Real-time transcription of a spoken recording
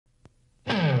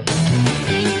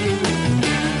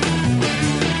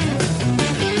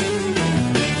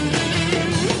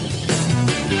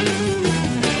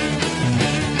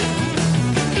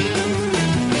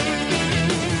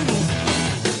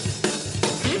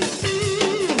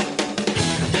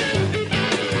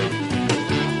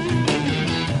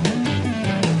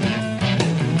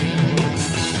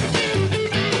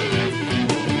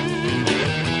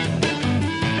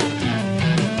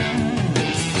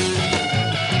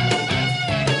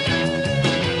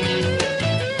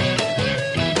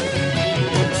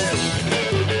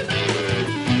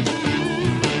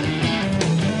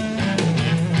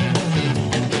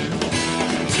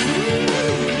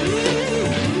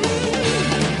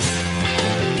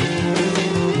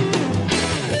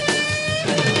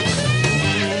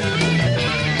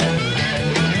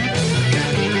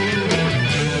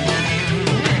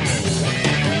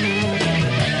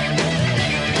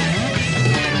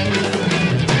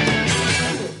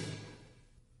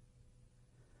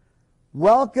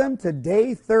Welcome to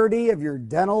day 30 of your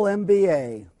Dental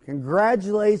MBA.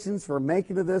 Congratulations for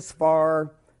making it this far.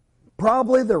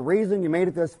 Probably the reason you made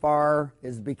it this far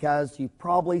is because you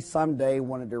probably someday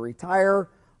wanted to retire.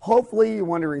 Hopefully you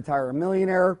want to retire a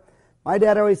millionaire. My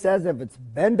dad always says if it's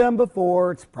been done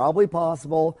before, it's probably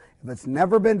possible. If it's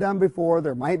never been done before,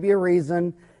 there might be a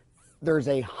reason. There's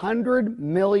 100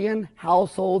 million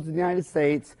households in the United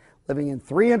States living in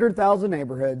 300,000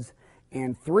 neighborhoods,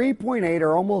 and 3.8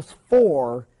 or almost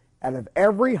 4 out of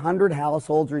every 100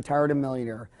 households retired a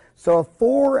millionaire. So if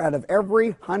 4 out of every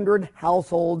 100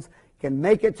 households can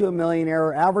make it to a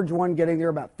millionaire, average one getting there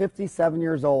about 57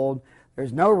 years old,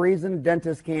 there's no reason a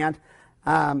dentist can't.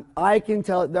 I can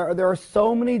tell there are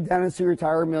so many dentists who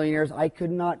retire millionaires, I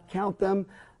could not count them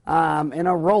in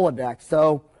a Rolodex.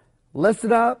 So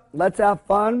listen up, let's have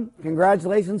fun.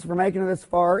 Congratulations for making it this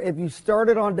far. If you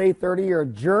started on day 30, you're a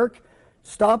jerk.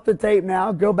 Stop the tape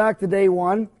now, go back to day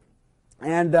 1,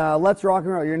 and let's rock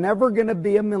and roll. You're never going to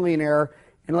be a millionaire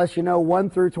unless you know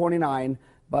 1 through 29,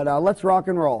 but let's rock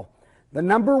and roll. The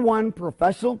number one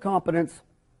professional competence,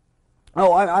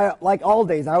 I like all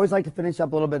days, I always like to finish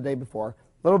up a little bit the day before, a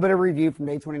little bit of review from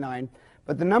day 29,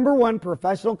 but the number one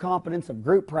professional competence of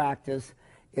group practice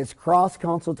is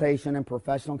cross-consultation and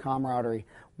professional camaraderie.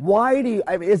 Why do you,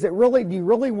 do you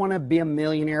really want to be a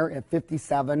millionaire at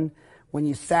 57? When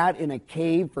you sat in a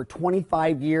cave for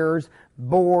 25 years,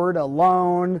 bored,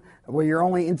 alone, where your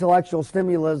only intellectual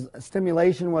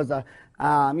stimulation was a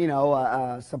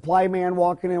supply man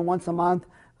walking in once a month.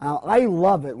 I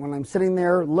love it when I'm sitting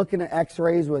there looking at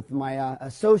x-rays with my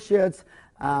associates,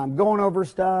 going over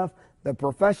stuff, the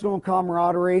professional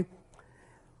camaraderie.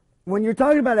 When you're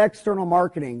talking about external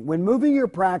marketing, when moving your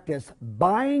practice,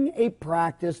 buying a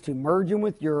practice to merge in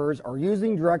with yours or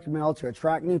using direct mail to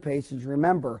attract new patients,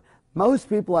 remember, most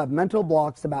people have mental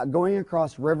blocks about going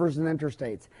across rivers and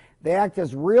interstates. They act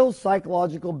as real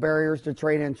psychological barriers to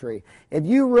trade entry. If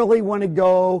you really want to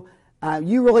go,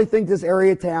 you really think this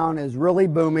area of town is really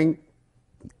booming,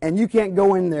 and you can't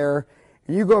go in there,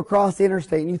 and you go across the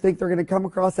interstate, and you think they're going to come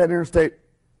across that interstate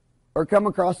or come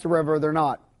across the river, they're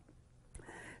not.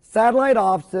 Satellite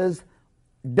offices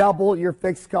double your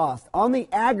fixed cost. On the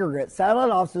aggregate,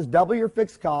 satellite offices double your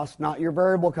fixed cost, not your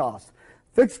variable costs.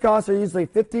 Fixed costs are usually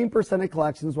 15% of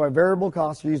collections, while variable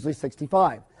costs are usually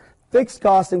 65%. Fixed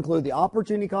costs include the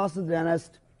opportunity cost of the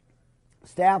dentist,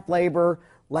 staff labor,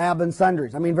 lab, and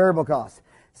sundries. Variable costs.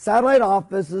 Satellite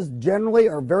offices generally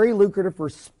are very lucrative for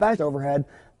special overhead,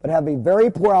 but have a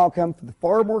very poor outcome for the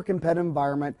far more competitive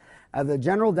environment of the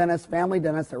general dentist, family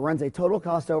dentist that runs a total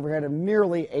cost overhead of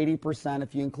nearly 80%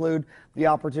 if you include the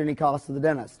opportunity cost of the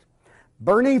dentist.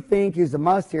 Bernie Fink, who's a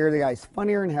must here, the guy's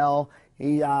funnier than hell.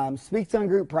 He speaks on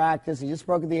group practice. He just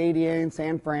spoke at the ADA in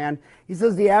San Fran. He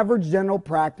says the average general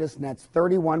practice nets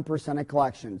 31% of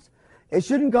collections. It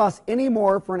shouldn't cost any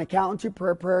more for an accountant to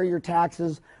prepare your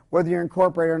taxes, whether you're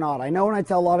incorporated or not. I know when I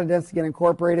tell a lot of dentists to get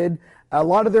incorporated, a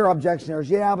lot of their objection is,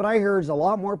 yeah, but I hear there's a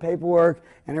lot more paperwork,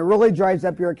 and it really drives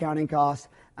up your accounting costs.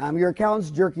 Your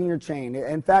accountant's jerking your chain.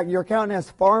 In fact, your accountant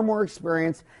has far more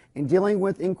experience in dealing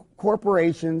with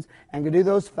corporations and can do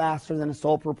those faster than a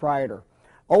sole proprietor.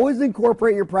 Always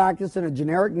incorporate your practice in a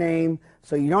generic name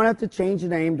so you don't have to change the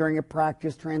name during a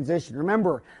practice transition.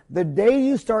 Remember, the day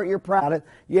you start your practice,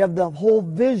 you have the whole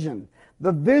vision.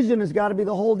 The vision has got to be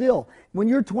the whole deal. When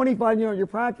you're 25 years old in your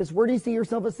practice, where do you see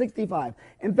yourself at 65?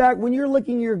 In fact, when you're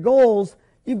looking at your goals,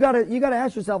 you got to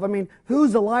ask yourself,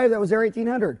 who's alive that was there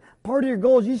 1800? Part of your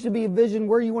goals, you should be a vision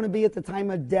where you want to be at the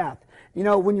time of death.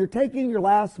 When you're taking your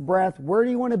last breath, where do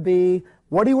you want to be?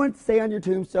 What do you want to say on your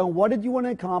tombstone? What did you want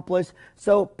to accomplish?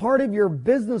 So part of your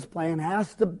business plan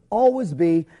has to always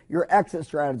be your exit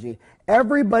strategy.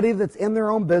 Everybody that's in their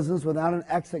own business without an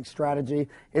exit strategy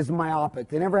is myopic.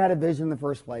 They never had a vision in the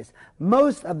first place.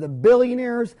 Most of the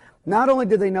billionaires, not only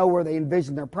did they know where they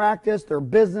envisioned their practice, their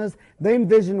business, they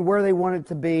envisioned where they wanted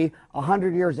to be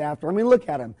 100 years after. Look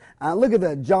at them. Look at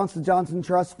the Johnson & Johnson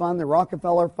Trust Fund, the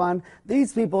Rockefeller Fund.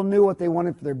 These people knew what they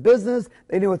wanted for their business.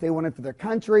 They knew what they wanted for their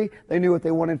country. They knew what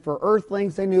they wanted for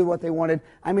earthlings. They knew what they wanted.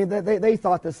 They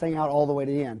thought this thing out all the way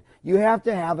to the end. You have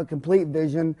to have a complete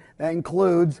vision that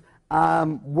includes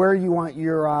where you want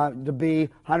your to be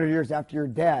 100 years after you're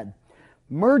dead.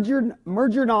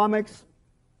 Mergernomics,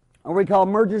 or we call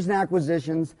mergers and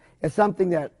acquisitions, is something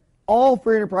that all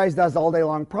free enterprise does all day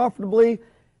long profitably.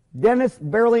 Dentists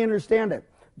barely understand it.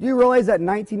 Do you realize that in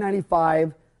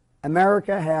 1995,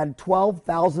 America had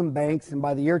 12,000 banks, and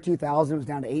by the year 2000, it was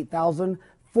down to 8,000?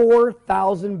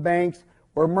 4,000 banks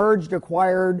were merged,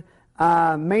 acquired.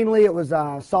 Mainly it was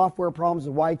software problems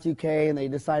with Y2K, and they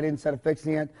decided instead of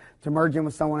fixing it to merge in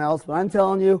with someone else. But I'm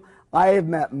telling you, I have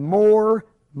met more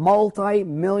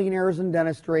multi-millionaires in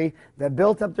dentistry that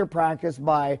built up their practice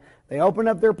they opened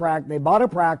up their practice, they bought a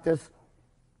practice,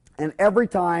 and every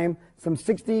time some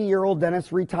 60-year-old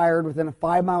dentist retired within a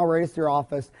 5-mile radius of their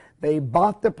office, they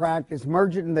bought the practice,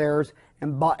 merged it in theirs,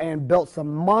 and built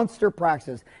some monster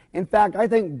practices. In fact, I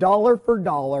think dollar for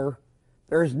dollar,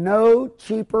 there's no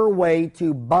cheaper way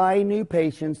to buy new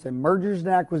patients than mergers and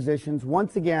acquisitions.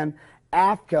 Once again,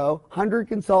 AFCO, 100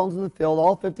 consultants in the field,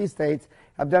 all 50 states,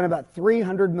 have done about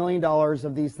 $300 million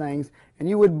of these things, and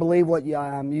you wouldn't believe what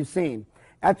you've seen.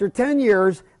 After 10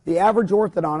 years, the average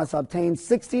orthodontist obtains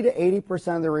 60 to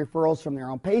 80% of their referrals from their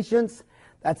own patients.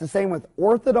 That's the same with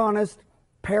orthodontist,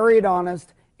 periodontist,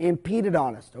 and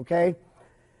pedodontist, okay?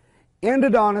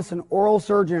 Endodontists and oral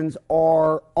surgeons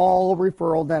are all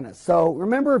referral dentists. So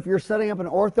remember, if you're setting up an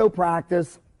ortho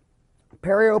practice,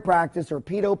 perio practice, or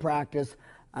pedo practice,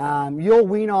 you'll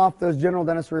wean off those general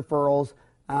dentist referrals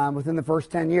within the first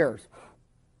 10 years.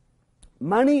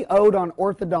 Money owed on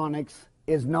orthodontics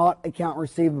is not account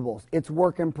receivables. It's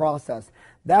work in process.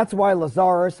 That's why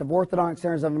Lazarus of Orthodontic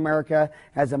Centers of America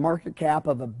has a market cap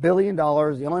of $1 billion,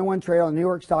 the only one traded on the New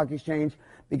York Stock Exchange,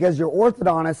 because your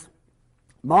orthodontist,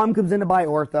 mom comes in to buy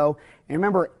ortho, and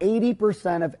remember,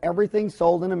 80% of everything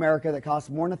sold in America that costs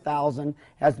more than $1,000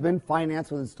 has been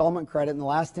financed with installment credit in the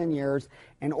last 10 years,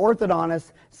 and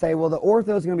orthodontists say, well, the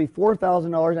ortho is going to be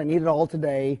 $4,000, I need it all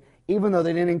today, even though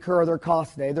they didn't incur their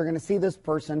costs today. They're going to see this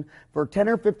person for 10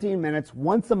 or 15 minutes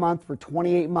once a month for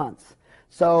 28 months.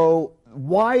 So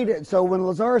when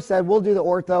Lazarus said, we'll do the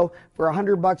ortho for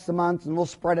 $100 a month and we'll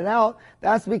spread it out,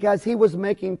 that's because he was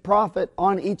making profit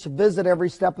on each visit every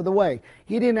step of the way.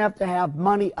 He didn't have to have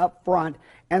money up front.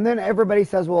 And then everybody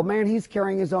says, well, man, he's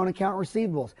carrying his own account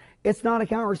receivables. It's not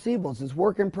account receivables. It's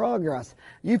work in progress.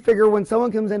 You figure when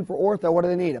someone comes in for ortho, what do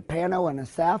they need? A pano and a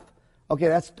ceph? Okay,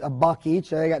 that's $1 each.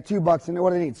 They got $2 in there.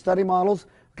 What do they need? Study models.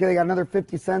 Okay, they got another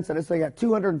 50 cents in it, so they got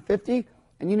 250,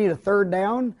 and you need a third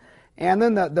down. And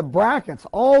then the brackets,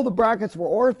 all the brackets were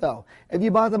ortho. If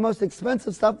you bought the most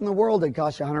expensive stuff in the world, it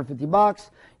cost you $150.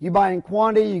 You buy in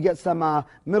quantity, you get some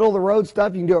middle of the road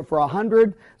stuff, you can do it for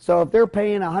 $100. So if they're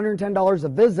paying $110 a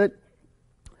visit,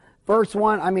 first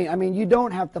one, I mean, you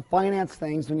don't have to finance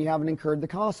things when you haven't incurred the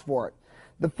cost for it.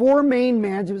 The 4 main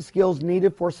management skills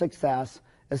needed for success,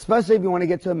 especially if you want to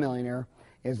get to a millionaire,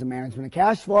 is the management of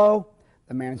cash flow,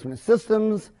 the management of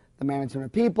systems, the management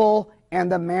of people,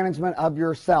 and the management of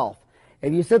yourself.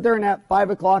 If you sit there and at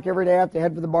 5 o'clock every day have to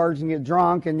head for the bars and get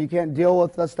drunk and you can't deal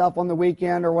with the stuff on the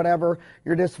weekend or whatever,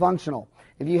 you're dysfunctional.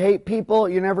 If you hate people,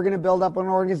 you're never going to build up an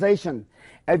organization.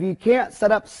 If you can't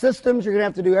set up systems, you're going to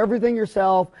have to do everything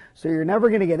yourself, so you're never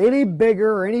going to get any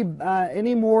bigger or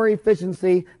any more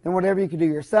efficiency than whatever you can do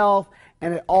yourself.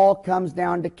 And it all comes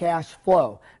down to cash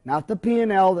flow. Not the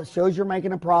P&L that shows you're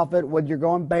making a profit when you're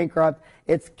going bankrupt.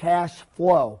 It's cash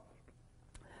flow.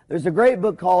 There's a great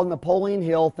book called Napoleon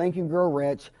Hill, Think and Grow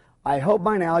Rich. I hope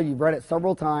by now you've read it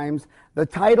several times. The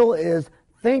title is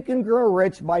Think and Grow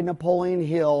Rich by Napoleon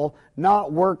Hill,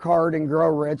 not Work Hard and Grow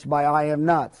Rich by I Am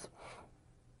Nuts.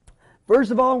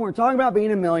 First of all, when we're talking about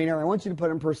being a millionaire, I want you to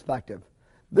put in perspective.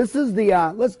 This is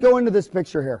the, let's go into this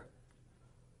picture here.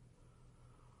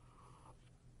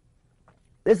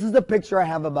 This is the picture I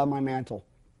have above my mantle.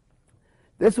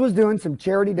 This was doing some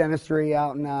charity dentistry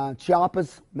out in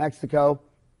Chiapas, Mexico.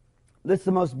 This is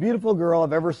the most beautiful girl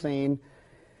I've ever seen.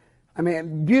 I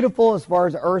mean, beautiful as far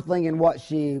as earthling and what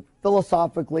she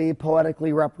philosophically,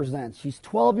 poetically represents. She's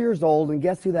 12 years old, and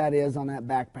guess who that is on that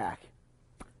backpack?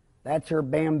 That's her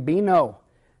Bambino.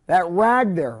 That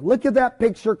rag there. Look at that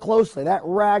picture closely. That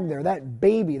rag there, that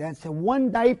baby, that's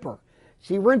one diaper.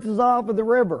 She rinses off of the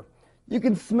river. You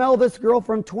can smell this girl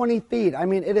from 20 feet. I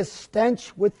mean, it is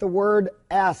stench with the word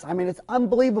S. I mean, it's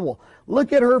unbelievable.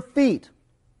 Look at her feet.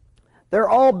 They're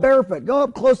all barefoot. Go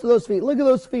up close to those feet. Look at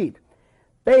those feet.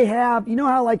 They have, you know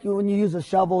how like when you use a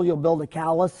shovel, you'll build a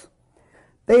callus?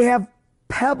 They have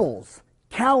pebbles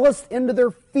calloused into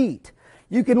their feet.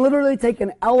 You can literally take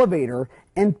an elevator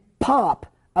and pop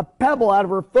a pebble out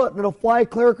of her foot and it'll fly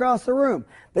clear across the room.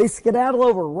 They skedaddle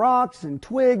over rocks and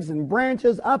twigs and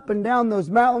branches up and down those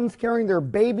mountains carrying their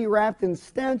baby wrapped in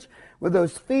stench with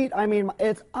those feet. I mean,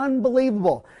 it's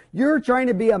unbelievable. You're trying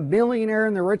to be a millionaire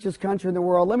in the richest country in the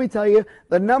world. Let me tell you,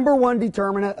 the #1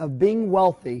 determinant of being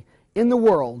wealthy in the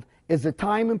world is the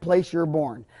time and place you're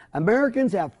born.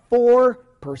 Americans have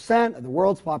 4% of the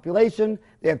world's population.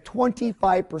 They have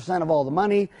 25% of all the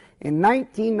money. In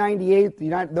 1998, the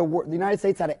United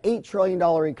States had an $8 trillion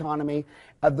economy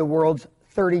of the world's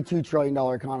 $32 trillion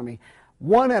economy.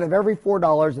 1 out of every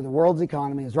 $4 of the world's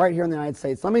economy is right here in the United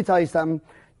States. Let me tell you something.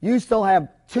 You still have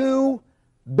 2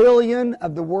 billion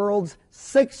of the world's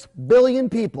 6 billion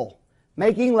people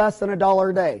making less than $1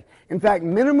 a day. In fact,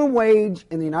 minimum wage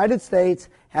in the United States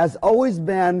has always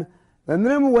been, the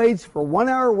minimum wage for 1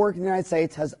 hour work in the United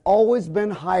States has always been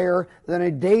higher than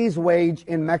a day's wage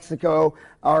in Mexico,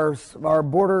 our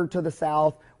border to the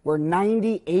south, where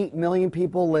 98 million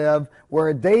people live, where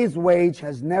a day's wage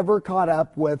has never caught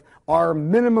up with our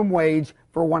minimum wage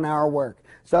for 1 hour work.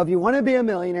 So if you want to be a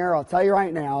millionaire, I'll tell you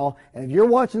right now, if you're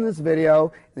watching this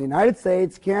video in the United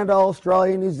States, Canada,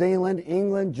 Australia, New Zealand,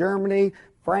 England, Germany,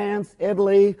 France,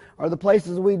 Italy, are the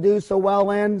places we do so well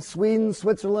in, Sweden,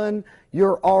 Switzerland,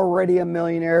 you're already a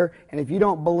millionaire. And if you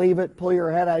don't believe it, pull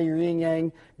your head out of your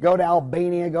yin-yang, go to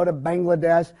Albania, go to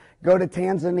Bangladesh, go to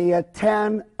Tanzania,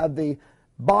 10 of the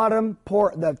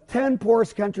 10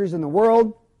 poorest countries in the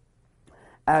world.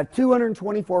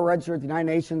 224 registered at the United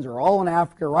Nations are all in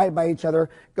Africa, right by each other.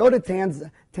 Go to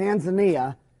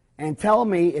Tanzania and tell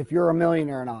me if you're a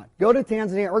millionaire or not. Go to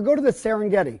Tanzania or go to the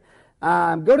Serengeti.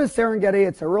 Go to Serengeti.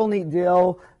 It's a real neat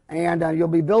deal, and you'll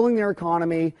be building their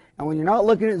economy. And when you're not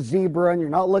looking at zebra and you're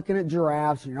not looking at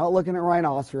giraffes, you're not looking at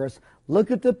rhinoceros,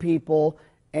 look at the people,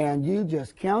 and you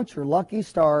just count your lucky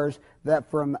stars that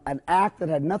from an act that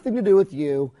had nothing to do with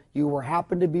you, you were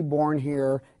happened to be born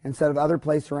here instead of other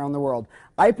places around the world.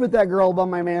 I put that girl above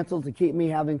my mantle to keep me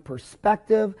having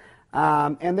perspective,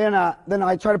 and then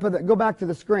I try to put that. Go back to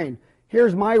the screen.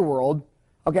 Here's my world.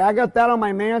 Okay, I got that on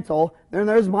my mantle. Then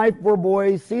there's my 4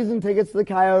 boys, season tickets to the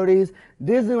Coyotes,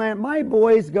 Disneyland. My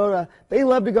boys they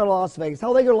love to go to Las Vegas.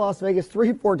 Hell, they go to Las Vegas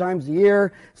 3-4 times a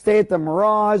year, stay at the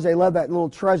Mirage. They love that little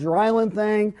Treasure Island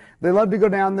thing. They love to go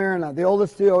down there, and the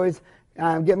oldest two always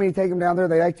get me to take them down there.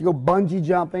 They like to go bungee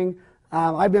jumping.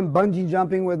 I've been bungee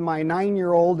jumping with my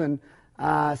 9-year-old and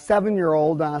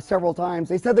 7-year-old several times.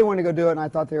 They said they wanted to go do it, and I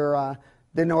thought they were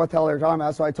didn't know what the hell they were talking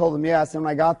about, so I told them yes. And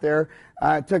when I got there,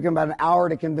 it took them about an hour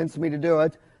to convince me to do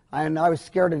it. And I was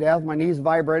scared to death. My knees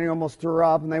vibrating, almost threw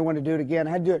up, and they wanted to do it again.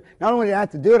 I had to do it. Not only did I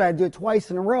have to do it, I had to do it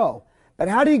twice in a row. But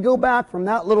how do you go back from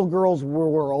that little girl's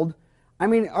world? I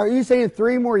mean, are you saying in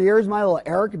 3 more years my little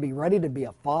Eric could be ready to be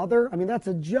a father? I mean, that's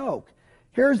a joke.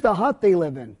 Here's the hut they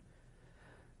live in.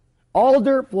 All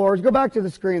dirt floors. Go back to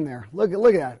the screen there. Look at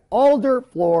that. All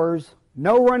dirt floors,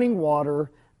 no running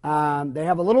water. They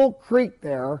have a little creek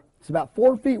there. It's about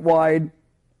 4 feet wide.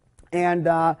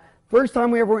 And first time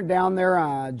we ever went down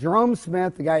there, Jerome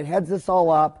Smith, the guy that heads this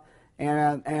all up,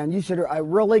 and you should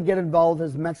really get involved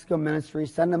with his Mexico ministry,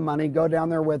 send him money, go down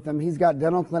there with him. He's got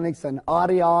dental clinics in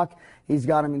Antioch. He's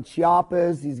got them in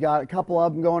Chiapas. He's got a couple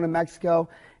of them going to Mexico.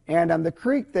 And the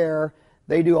creek there,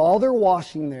 they do all their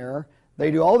washing there. They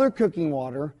do all their cooking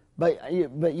water. But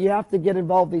you have to get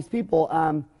involved with these people.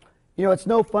 You know, it's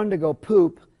no fun to go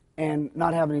poop and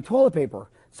not have any toilet paper.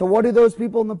 So what do those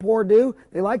people in the poor do?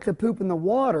 They like to poop in the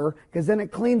water because then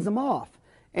it cleans them off.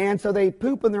 And so they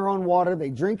poop in their own water. They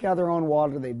drink out of their own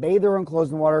water. They bathe their own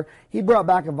clothes in water. He brought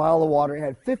back a vial of water. It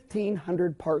had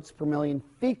 1,500 parts per million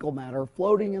fecal matter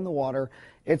floating in the water.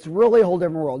 It's really a whole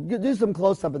different world. Do some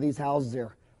close-up of these houses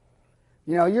here.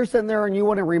 You know, you're sitting there and you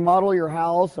want to remodel your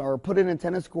house or put in a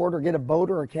tennis court or get a boat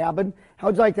or a cabin. How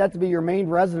would you like that to be your main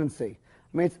residency?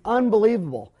 I mean, it's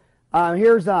unbelievable.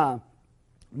 Here's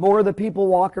more of the people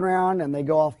walking around, and they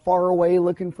go off far away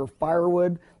looking for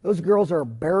firewood. Those girls are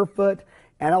barefoot,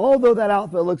 and although that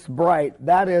outfit looks bright,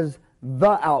 that is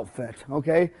the outfit,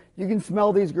 okay? You can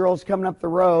smell these girls coming up the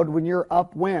road when you're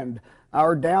upwind,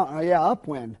 or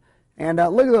upwind. And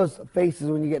look at those faces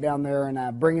when you get down there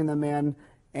and bringing them in,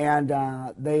 and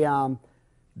they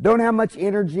don't have much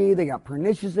energy. They got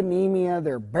pernicious anemia.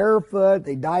 They're barefoot.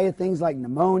 They die of things like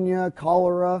pneumonia,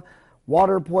 cholera,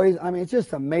 water poison. I mean, it's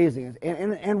just amazing.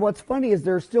 And what's funny is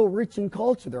they're still rich in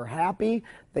culture. They're happy.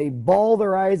 They bawl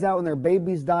their eyes out when their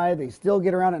babies die. They still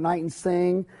get around at night and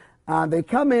sing. They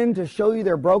come in to show you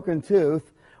their broken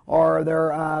tooth, or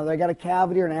they got a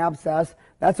cavity or an abscess.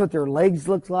 That's what their legs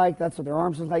look like. That's what their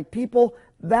arms look like. People,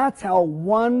 that's how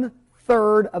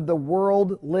 1/3 of the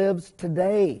world lives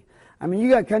today. I mean, you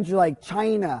got countries like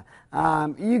China.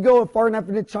 You go far enough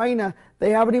into China, they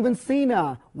haven't even seen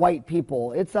white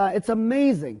people. It's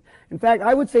amazing. In fact,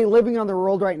 I would say living on the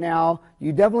world right now,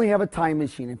 you definitely have a time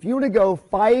machine. If you were to go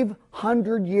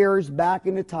 500 years back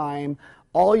into time,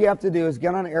 all you have to do is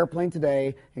get on an airplane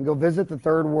today and go visit the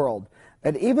third world.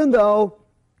 And even though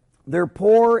they're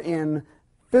poor in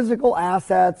physical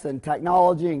assets and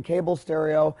technology and cable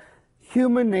stereo,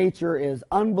 human nature is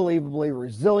unbelievably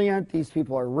resilient. These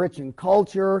people are rich in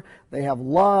culture. They have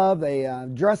love. They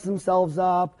dress themselves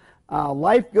up.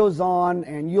 Life goes on,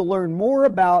 and you'll learn more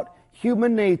about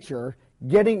human nature.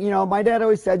 My dad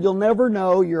always said, you'll never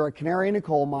know you're a canary in a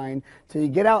coal mine till you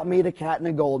get out and meet a cat in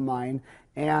a gold mine.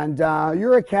 And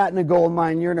you're a cat in a gold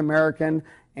mine. You're an American.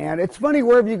 And it's funny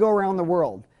wherever you go around the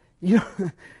world. You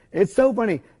know, it's so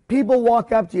funny. People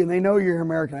walk up to you and they know you're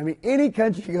American. I mean, any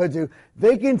country you go to,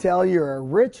 they can tell you're a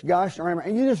rich gosh darn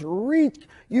American. And you just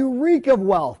reek of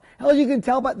wealth. Hell, they can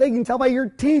tell by your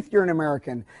teeth you're an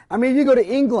American. I mean, if you go to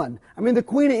England, I mean, the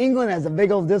Queen of England has a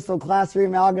big old distal class 3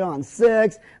 amalgam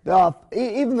 6.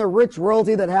 Even the rich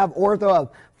royalty that have ortho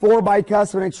of 4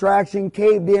 bicuspid extraction,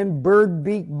 caved in, bird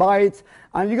beak bites.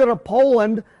 You go to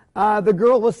Poland, the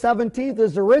girl with 17th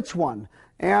is the rich one.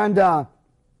 And,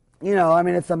 you know, I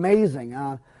mean, it's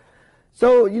amazing.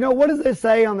 So, you know, what does it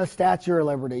say on the Statue of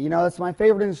Liberty? You know, that's my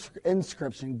favorite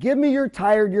inscription. Give me your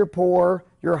tired, your poor,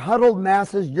 your huddled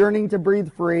masses yearning to breathe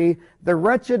free, the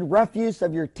wretched refuse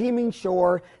of your teeming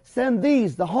shore. Send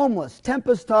these, the homeless,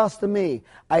 tempest-tossed to me.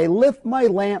 I lift my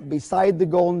lamp beside the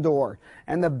golden door.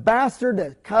 And the bastard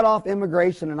that cut off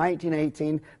immigration in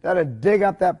 1918, that'll dig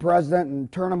up that president and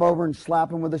turn him over and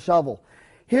slap him with a shovel.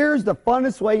 Here's the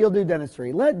funnest way you'll do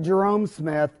dentistry. Let Jerome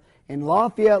Smith in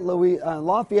Lafayette,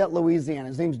 Louisiana.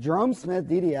 His name's Jerome Smith,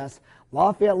 DDS,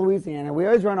 Lafayette, Louisiana. We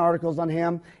always run articles on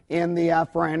him in the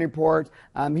Farran Report.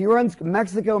 He runs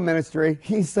Mexico Ministry.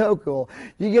 He's so cool.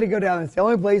 You get to go down. It's the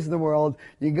only place in the world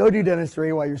you go do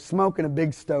dentistry while you're smoking a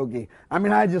big stogie. I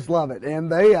mean, I just love it. And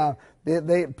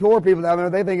they poor people down there,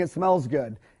 they think it smells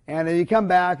good. And then you come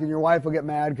back and your wife will get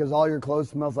mad because all your clothes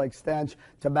smells like stench,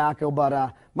 tobacco.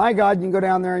 But my God, you can go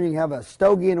down there and you can have a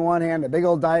stogie in one hand, a big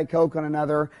old Diet Coke on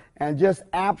another, and just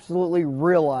absolutely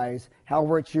realize how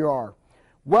rich you are.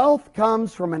 Wealth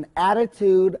comes from an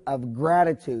attitude of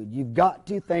gratitude. You've got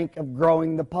to think of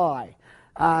growing the pie.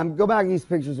 Go back to these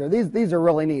pictures here. These are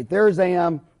really neat. There's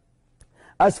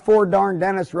us 4 darn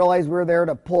dentists realized we were there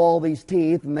to pull all these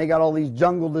teeth, and they got all these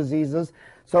jungle diseases.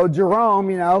 So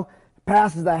Jerome, you know,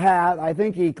 passes the hat. I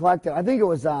think he collected, I think it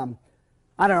was, I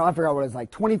don't know, I forgot what it was,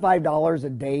 like $25 a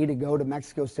day to go to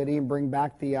Mexico City and bring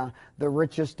back the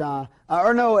richest, or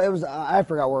no, it was, I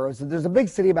forgot where it was. There's a big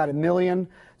city, about 1 million.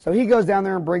 So he goes down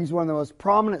there and brings one of the most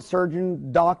prominent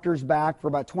surgeon doctors back for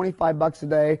about $25 a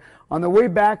day. On the way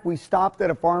back, we stopped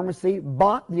at a pharmacy,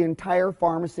 bought the entire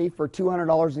pharmacy for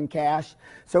 $200 in cash.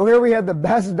 So here we had the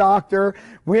best doctor.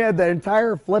 We had the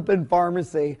entire flippin'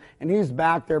 pharmacy, and he's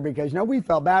back there because, you know, we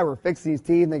felt bad. We're fixing his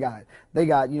teeth, and they got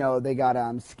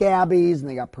scabies, and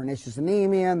they got pernicious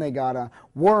anemia, and they got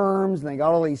worms, and they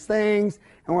got all these things.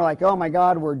 And we're like, oh my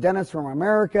God, we're dentists from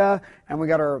America, and we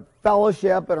got our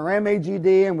fellowship and our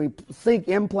MAGD, and we seek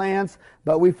implants,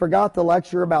 but we forgot the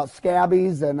lecture about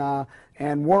scabies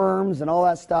and worms and all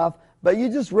that stuff. But you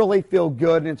just really feel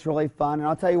good, and it's really fun. And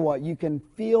I'll tell you what, you can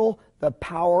feel the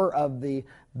power of the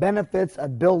benefits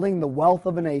of building the wealth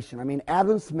of a nation. I mean,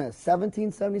 Adam Smith,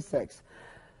 1776.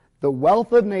 The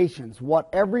Wealth of Nations, what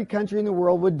every country in the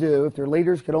world would do if their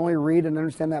leaders could only read and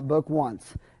understand that book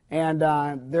once. And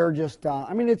they're just,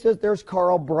 I mean, it's just, there's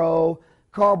Carl Bro.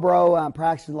 Carl Bro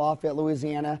practiced in Lafayette,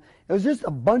 Louisiana. It was just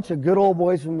a bunch of good old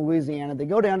boys from Louisiana. They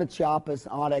go down to Chiapas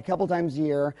on a couple times a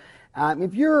year.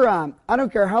 If you're, I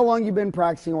don't care how long you've been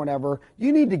practicing or whatever,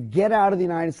 you need to get out of the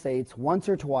United States once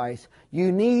or twice.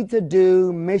 You need to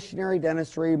do missionary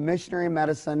dentistry, missionary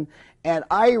medicine. And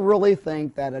I really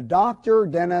think that a doctor,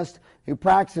 dentist who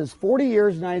practices 40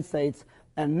 years in the United States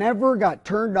and never got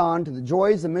turned on to the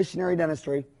joys of missionary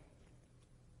dentistry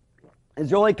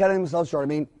is really cutting themselves short. I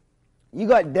mean, you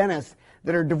got dentists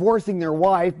that are divorcing their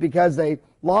wife because they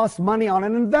lost money on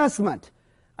an investment.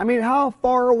 I mean, how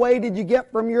far away did you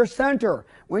get from your center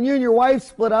when you and your wife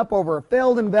split up over a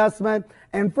failed investment?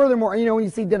 And furthermore, you know, when you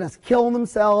see dentists killing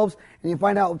themselves and you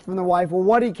find out from the wife, well,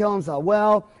 what did he kill himself?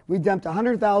 Well, we dumped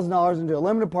 $100,000 into a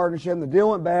limited partnership and the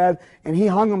deal went bad and he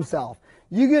hung himself.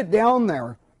 You get down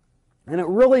there and it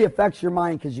really affects your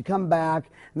mind because you come back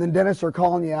and then dentists are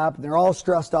calling you up and they're all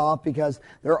stressed off because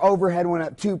their overhead went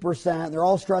up 2%. They're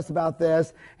all stressed about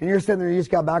this. And you're sitting there, you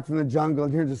just got back from the jungle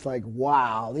and you're just like,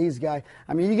 wow, these guys.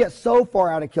 I mean, you get so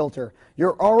far out of kilter.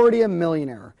 You're already a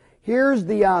millionaire. Here's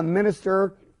the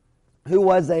minister who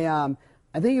was I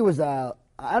think he was I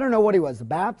don't know what he was, a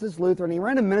Baptist, Lutheran. He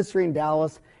ran a ministry in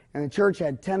Dallas and the church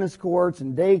had tennis courts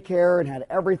and daycare and had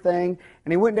everything.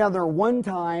 And he went down there one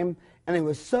time and he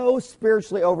was so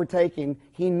spiritually overtaken,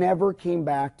 he never came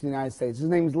back to the United States. His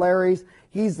name's Larry.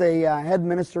 He's the head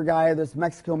minister guy of this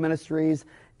Mexico Ministries.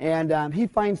 And he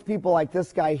finds people like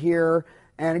this guy here.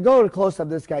 And go to close up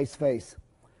this guy's face.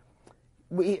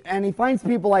 And he finds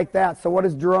people like that. So what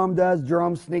does Jerome does?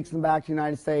 Jerome sneaks them back to the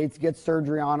United States, gets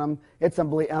surgery on them. It's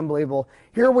unbelievable.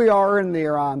 Here we are in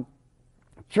their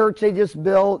church they just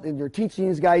built, and you're teaching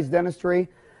these guys dentistry.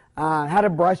 How to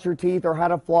brush your teeth or how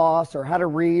to floss or how to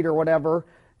read or whatever.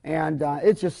 And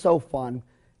it's just so fun.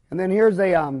 And then here's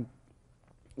a,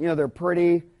 they're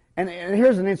pretty. And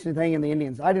here's an interesting thing in the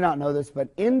Indians. I did not know this, but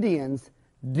Indians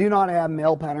do not have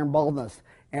male pattern baldness.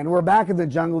 And we're back in the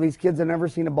jungle. These kids have never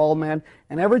seen a bald man.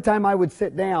 And every time I would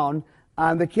sit down,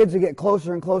 the kids would get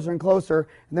closer and closer and closer.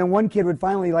 And then one kid would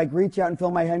finally like reach out and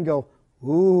feel my head and go,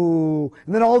 ooh.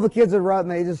 And then all the kids would run,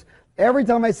 and they just, every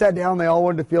time I sat down, they all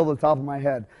wanted to feel the top of my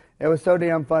head. It was so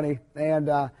damn funny. And,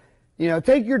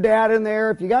 take your dad in there.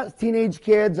 If you got teenage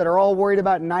kids that are all worried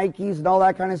about Nikes and all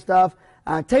that kind of stuff,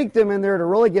 take them in there to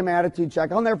really give them an attitude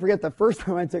check. I'll never forget the first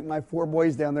time I took my 4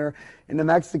 boys down there into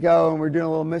Mexico, and we're doing a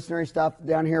little missionary stuff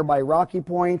down here by Rocky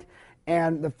Point.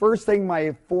 And the first thing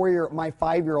my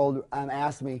 5-year-old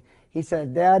asked me, he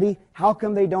said, Daddy, how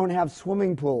come they don't have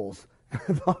swimming pools?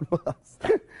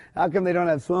 How come they don't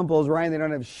have swimming pools, Ryan? They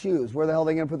don't have shoes. Where the hell are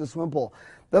they going to put the swimming pool?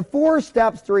 The 4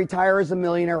 steps to retire as a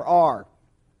millionaire are: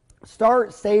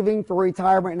 start saving for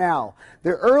retirement now.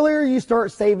 The earlier you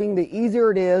start saving, the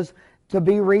easier it is to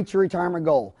reach your retirement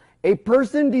goal. A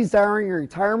person desiring a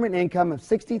retirement income of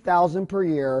 $60,000 per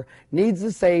year needs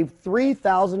to save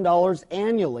 $3,000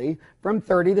 annually from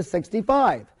 30 to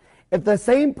 65. If the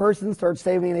same person starts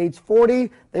saving at age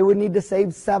 40, they would need to save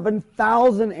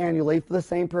 $7,000 annually for the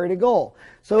same period of goal.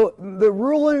 So the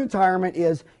rule in retirement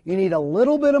is you need a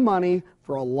little bit of money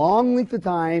for a long length of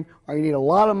time, or you need a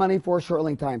lot of money for a short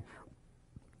length of time.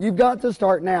 You've got to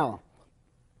start now.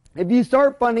 If you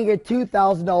start funding a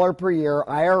 $2,000 per year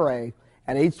IRA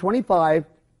at age 25,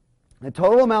 the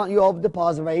total amount you have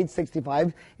deposited by age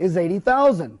 65 is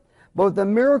 $80,000. But with the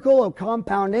miracle of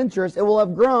compound interest, it will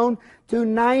have grown to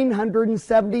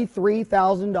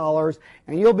 $973,000,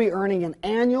 and you'll be earning an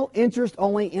annual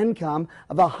interest-only income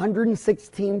of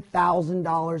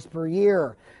 $116,000 per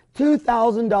year.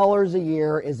 $2,000 a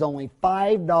year is only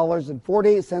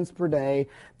 $5.48 per day.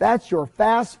 That's your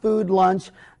fast food lunch.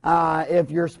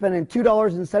 If you're spending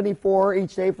 $2.74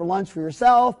 each day for lunch for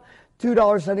yourself,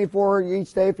 $2.74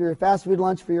 each day for your fast food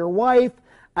lunch for your wife.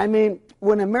 I mean,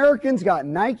 when Americans got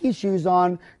Nike shoes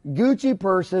on, Gucci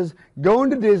purses, going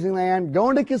to Disneyland,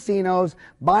 going to casinos,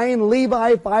 buying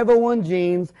Levi 501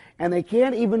 jeans, and they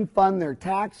can't even fund their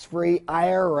tax-free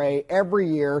IRA every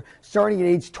year starting at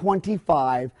age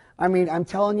 25. I mean, I'm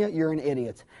telling you, you're an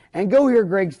idiot. And go hear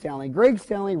Greg Stanley. Greg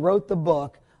Stanley wrote the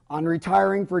book on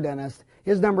retiring for dentists.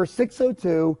 His number is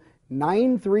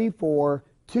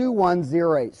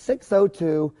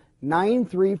 602-934-2108.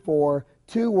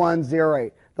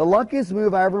 602-934-2108. The luckiest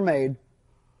move I ever made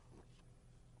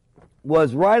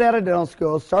was right out of dental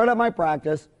school, started at my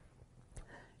practice,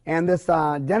 and this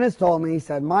dentist told me, he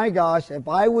said, my gosh, if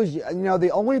I was,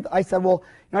 I said, well,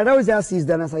 I'd always ask these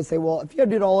dentists, I say, well, if you had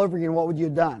to do it all over again, what would you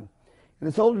have done? And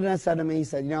this older dentist said to me, he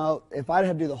said, if I'd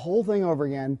had to do the whole thing over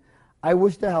again, I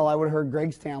wish to hell I would have heard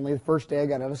Greg Stanley the first day I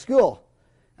got out of school.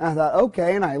 And I thought,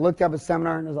 okay, and I looked up a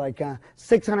seminar, and it was like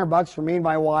 $600 for me and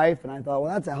my wife, and I thought,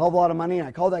 well, that's a hell of a lot of money. And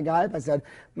I called that guy up. I said,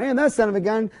 man, that son of a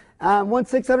gun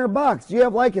wants $600. Do you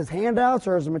have like his handouts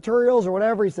or his materials or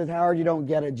whatever? He said, Howard, you don't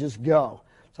get it. Just go.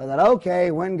 So I thought,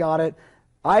 okay, went and got it.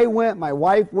 I went, my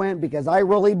wife went, because I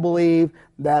really believe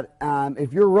that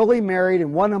if you're really married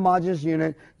in one homogeneous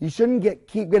unit, you shouldn't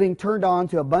keep getting turned on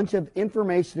to a bunch of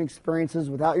information experiences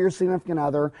without your significant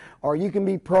other, or you can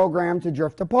be programmed to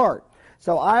drift apart.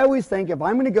 So I always think if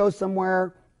I'm going to go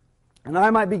somewhere and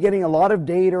I might be getting a lot of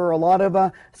data or a lot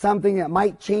of something that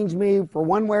might change me for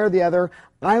one way or the other,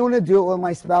 I want to do it with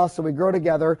my spouse so we grow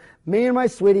together. Me and my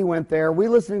sweetie went there. We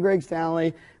listened to Greg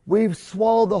Stanley. We've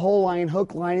swallowed the whole line,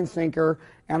 hook, line, and sinker.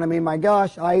 And I mean, my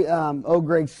gosh, I owe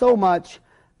Greg so much,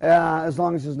 as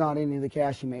long as there's not any of the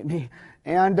cash he made me.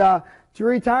 And to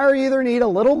retire, you either need a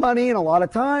little money and a lot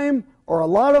of time, or a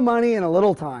lot of money and a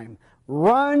little time.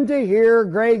 Run to hear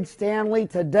Greg Stanley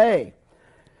today.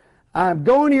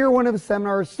 Go and hear one of his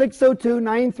seminars,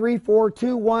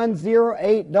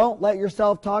 602-934-2108. Don't let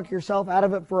yourself talk yourself out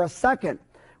of it for a second.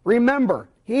 Remember,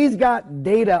 he's got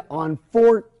data on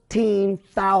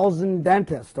 14,000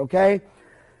 dentists, okay?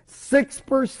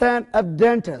 6% of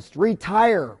dentists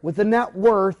retire with a net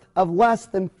worth of less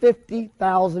than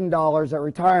 $50,000 at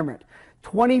retirement.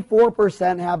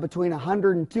 24% have between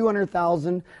 $100,000 and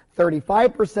 $200,000.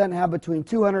 35% have between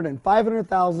 $200,000 and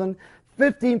 $500,000.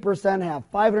 15% have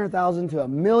 $500,000 to $1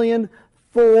 million.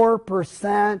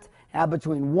 4% have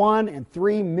between $1 and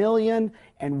 $3 million,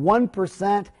 and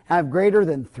 1% have greater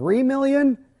than $3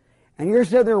 million. And you're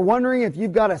sitting there wondering if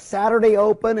you've got a Saturday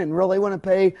open and really want to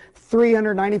pay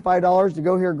 $395 to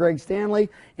go hear Greg Stanley.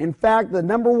 In fact, the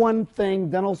number one thing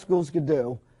dental schools could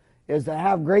do is to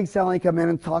have Greg Stanley come in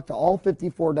and talk to all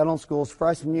 54 dental schools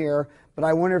freshman year, but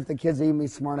I wonder if the kids even be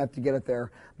smart enough to get it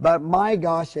there. But my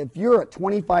gosh, if you're at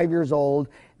 25 years old,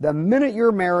 the minute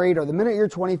you're married or the minute you're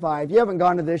 25, you haven't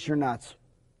gone to this, you're nuts.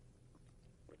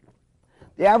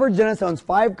 The average dentist owns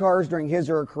 5 cars during his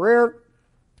or her career,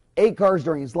 8 cars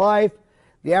during his life.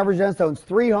 The average dentist owns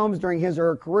 3 homes during his or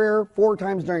her career, 4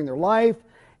 times during their life.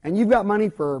 And you've got money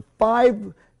for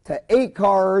 5 to 8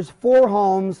 cars, 4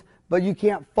 homes, but you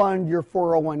can't fund your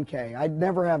 401k. I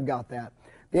never have got that.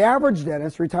 The average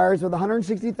dentist retires with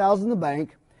 $160,000 in the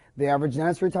bank. The average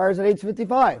dentist retires at age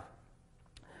 55.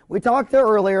 We talked there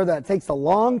earlier that it takes a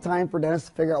long time for dentists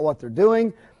to figure out what they're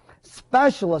doing.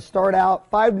 Specialists start out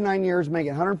 5 to 9 years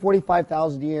making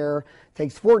 $145,000 a year.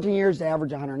 Takes 14 years to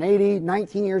average 180,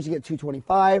 19 years to get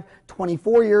 225,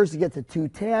 24 years to get to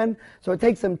 210. So it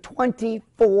takes them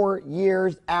 24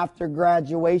 years after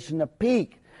graduation to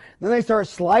peak. Then they start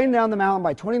sliding down the mountain.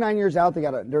 By 29 years out,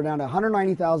 they're down to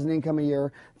 190,000 income a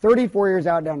year. 34 years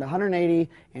out, down to 180,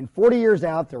 and 40 years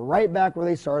out, they're right back where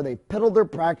they started. They piddled their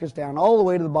practice down all the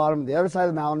way to the bottom, the other side of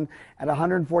the mountain, at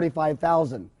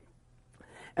 145,000.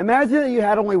 Imagine that you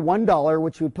had only $1,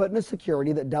 which you would put in a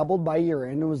security that doubled by year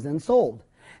end and was then sold.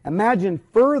 Imagine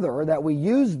further that we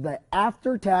used the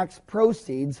after-tax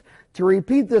proceeds to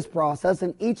repeat this process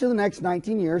in each of the next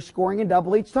 19 years, scoring a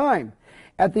double each time.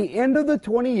 At the end of the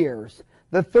 20 years,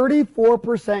 the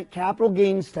 34% capital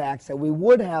gains tax that we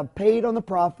would have paid on the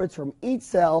profits from each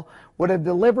sale would have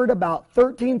delivered about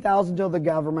 $13,000 to the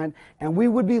government, and we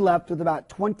would be left with about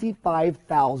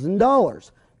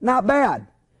 $25,000. Not bad.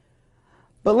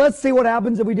 But let's see what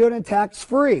happens if we do it in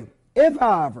tax-free. If,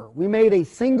 however, we made a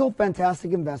single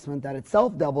fantastic investment that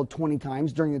itself doubled 20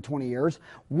 times during the 20 years,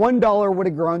 $1 would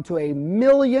have grown to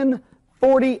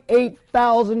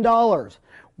 $1,048,000.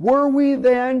 Were we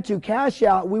then to cash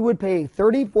out, we would pay a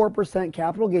 34%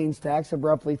 capital gains tax of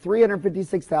roughly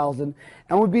 $356,000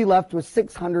 and would be left with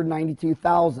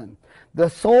 $692,000. The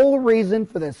sole reason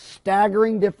for this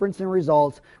staggering difference in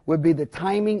results would be the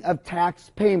timing of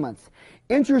tax payments.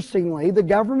 Interestingly, the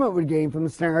government would gain from the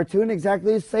scenario to in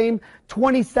exactly the same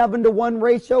 27-to-1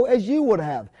 ratio as you would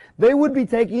have. They would be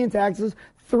taking in taxes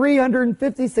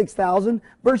 $356,000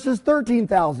 versus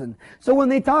 $13,000. So when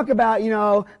they talk about,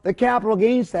 the capital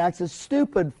gains tax, a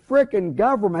stupid frickin'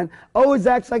 government always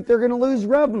acts like they're going to lose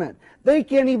revenue. They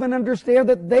can't even understand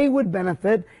that they would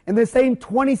benefit in the same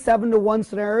 27-to-1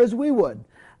 scenario as we would.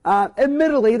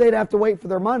 Admittedly, they'd have to wait for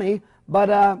their money,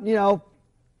 but,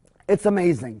 it's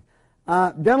amazing.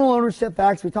 Dental ownership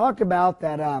facts, we talked about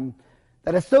that,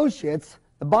 that associates,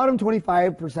 the bottom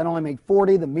 25% only make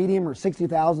 40, the medium are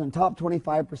 60,000, top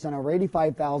 25% over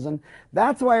 85,000.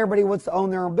 That's why everybody wants to own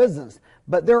their own business.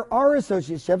 But there are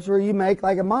associateships where you make,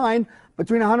 like in mine,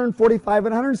 between 145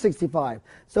 and 165.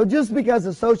 So just because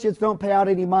associates don't pay out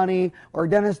any money or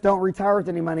dentists don't retire with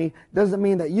any money doesn't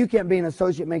mean that you can't be an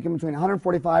associate making between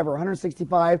 145 or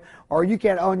 165, or you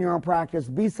can't own your own practice,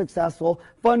 be successful,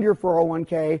 fund your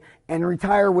 401k, and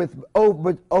retire with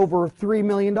over $3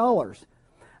 million.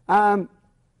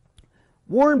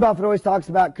 Warren Buffett always talks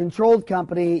about controlled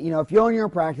company. If you own your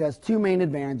own practice, it has 2 main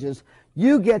advantages.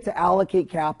 You get to allocate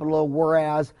capital,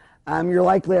 whereas you're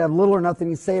likely to have little or nothing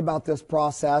to say about this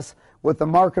process with a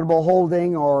marketable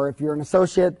holding, or if you're an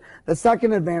associate. The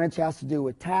second advantage has to do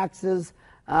with taxes.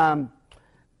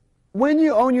 When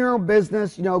you own your own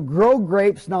business, grow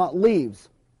grapes, not leaves.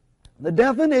 The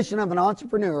definition of an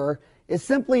entrepreneur is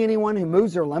simply anyone who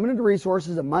moves their limited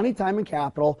resources of money, time, and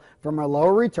capital from a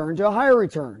lower return to a higher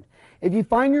return. If you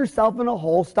find yourself in a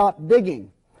hole, stop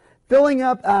digging. Filling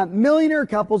up millionaire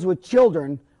couples with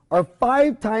children are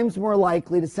 5 times more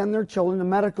likely to send their children to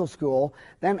medical school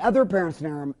than other parents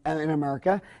in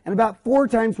America, and about 4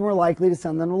 times more likely to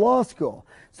send them to law school.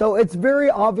 So it's very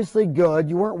obviously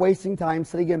good. You weren't wasting time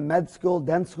sitting in med school,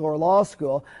 dental school, or law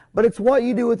school, but it's what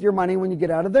you do with your money when you get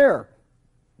out of there.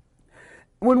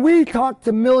 When we talk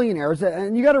to millionaires,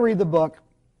 and you got to read the book,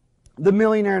 The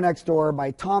Millionaire Next Door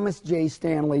by Thomas J.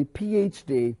 Stanley,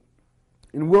 Ph.D.,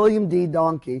 and William D.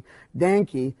 Danke,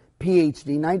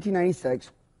 Ph.D.,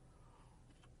 1996.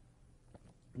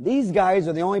 These guys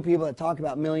are the only people that talk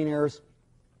about millionaires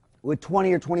with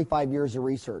 20 or 25 years of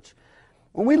research.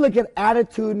 When we look at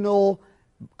attitudinal,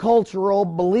 cultural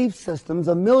belief systems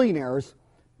of millionaires,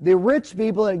 the rich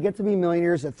people that get to be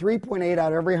millionaires at 3.8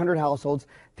 out of every 100 households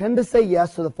tend to say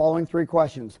yes to the following 3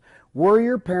 questions. Were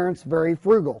your parents very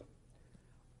frugal?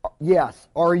 Yes.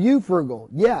 Are you frugal?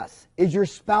 Yes. Is your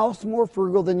spouse more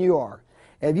frugal than you are?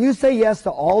 If you say yes to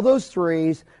all those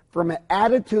 3s from an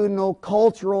attitudinal,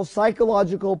 cultural,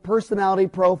 psychological, personality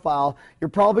profile, you're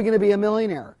probably going to be a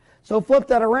millionaire. So flip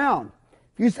that around.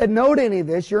 If you said no to any of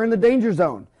this, you're in the danger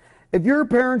zone. If your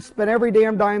parents spent every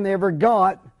damn dime they ever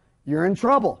got, you're in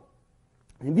trouble.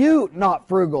 If you're not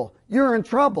frugal, you're in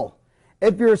trouble.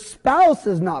 If your spouse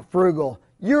is not frugal,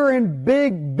 you're in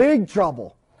big, big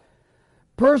trouble.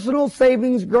 Personal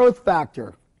savings growth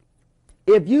factor.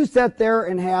 If you sit there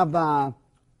and have a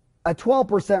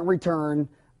 12% return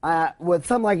with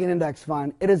something like an index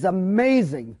fund, it is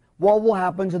amazing what will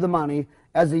happen to the money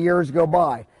as the years go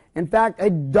by. In fact,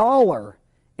 $1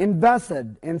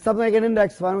 invested in something like an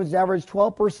index fund, which averaged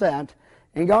 12%,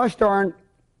 and gosh darn,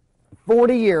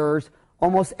 40 years,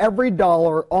 almost every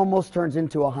dollar almost turns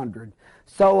into 100.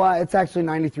 So it's actually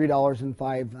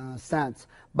 $93.05.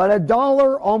 But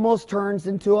 $1 almost turns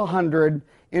into 100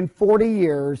 in 40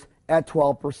 years at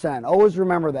 12%. Always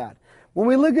remember that. When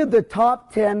we look at the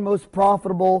top 10 most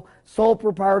profitable sole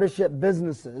proprietorship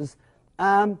businesses,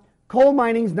 coal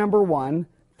mining's number 1,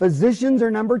 physicians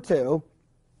are number 2,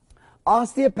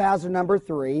 osteopaths are number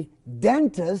 3,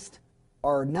 dentists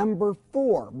are number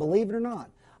 4, believe it or not.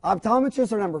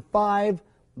 Optometrists are number 5,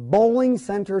 bowling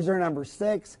centers are number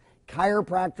 6,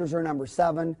 chiropractors are number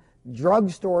 7,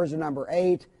 drugstores are number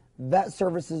 8, vet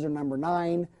services are number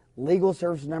 9, legal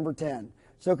services number 10.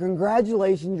 So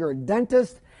congratulations, you're a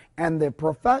dentist, and the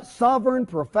sovereign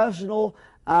professional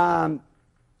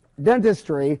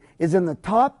dentistry is in the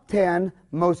top 10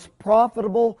 most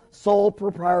profitable sole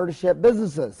proprietorship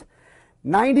businesses.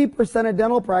 90% of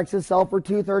dental practices sell for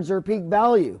 2/3 their peak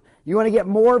value. You want to get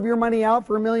more of your money out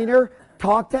for a millionaire?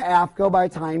 Talk to AFCO by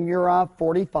the time you're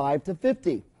 45 to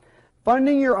 50.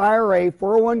 Funding your IRA,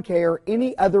 401k, or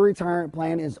any other retirement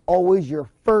plan is always your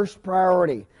first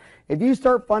priority. If you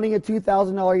start funding a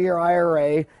 $2,000 a year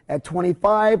IRA at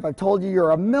 25, I told you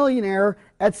you're a millionaire.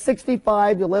 At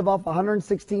 65, you live off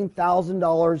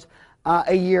 $116,000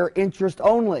 a year interest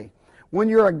only. When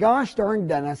you're a gosh darn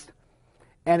dentist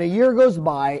and a year goes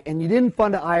by and you didn't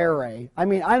fund an IRA, I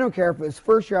mean, I don't care if it was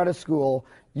first year out of school,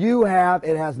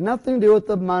 it has nothing to do with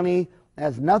the money, it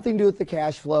has nothing to do with the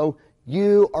cash flow.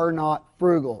 You are not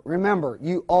frugal. Remember,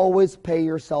 you always pay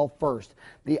yourself first.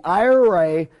 The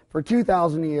IRA for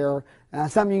 $2,000 a year,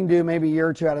 something you can do maybe a year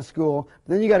or two out of school,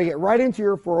 but then you got to get right into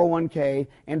your 401k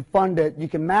and fund it. You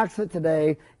can max it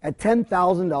today at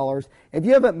 $10,000. If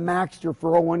you haven't maxed your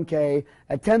 401k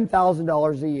at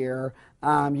 $10,000 a year,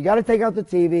 you got to take out the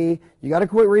TV, you got to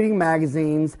quit reading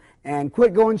magazines, and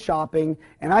quit going shopping.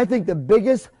 And I think the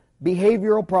biggest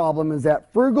behavioral problem is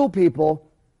that frugal people,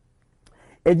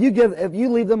 if you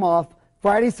leave them off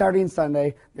Friday, Saturday, and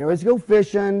Sunday, they always go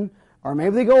fishing, or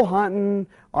maybe they go hunting,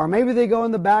 or maybe they go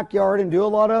in the backyard and do a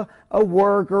lot of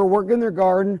work or work in their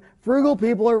garden. Frugal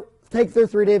people take their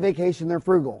 3-day vacation, they're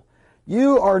frugal.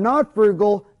 You are not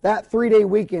frugal, that 3-day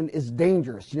weekend is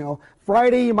dangerous. You know,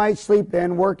 Friday you might sleep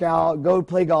in, work out, go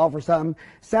play golf or something.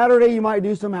 Saturday you might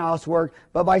do some housework,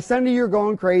 but by Sunday you're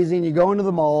going crazy and you go into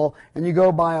the mall and you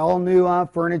go buy all new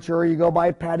furniture, you go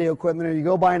buy patio equipment, or you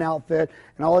go buy an outfit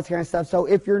and all this kind of stuff. So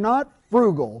if you're not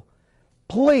frugal,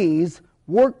 please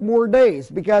work more days,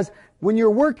 because when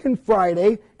you're working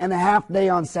Friday and a half day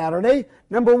on Saturday,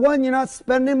 number one, you're not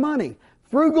spending money.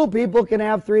 Frugal people can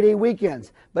have 3-day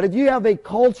weekends, but if you have a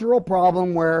cultural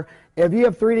problem where if you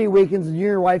have 3-day weekends and you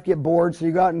and your wife get bored, so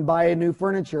you go out and buy a new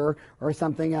furniture or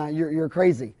something, you're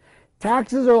crazy.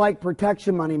 Taxes are like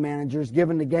protection money managers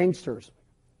given to gangsters.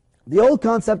 The old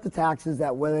concept of taxes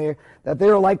that they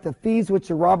are like the fees which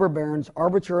the robber barons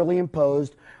arbitrarily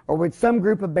imposed, or which some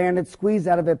group of bandits squeezed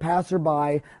out of a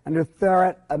passerby under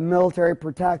threat of military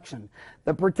protection.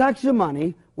 The protection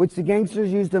money, which the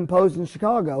gangsters used to impose in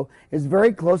Chicago, is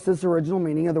very close to this original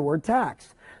meaning of the word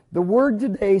tax. The word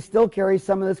today still carries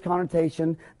some of this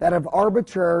connotation that of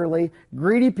arbitrarily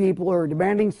greedy people who are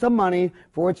demanding some money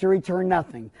for which they return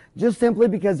nothing, just simply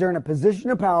because they're in a position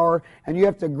of power and you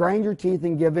have to grind your teeth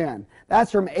and give in.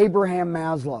 That's from Abraham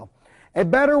Maslow. A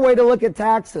better way to look at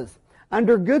taxes.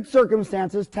 Under good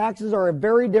circumstances, taxes are a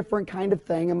very different kind of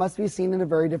thing and must be seen in a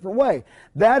very different way.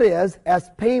 That is, as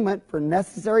payment for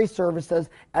necessary services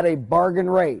at a bargain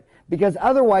rate. Because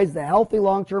otherwise the healthy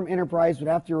long-term enterprise would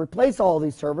have to replace all of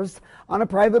these services on a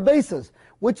private basis,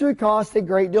 which would cost a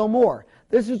great deal more.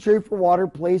 This is true for water,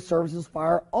 police, services,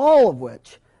 fire, all of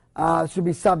which should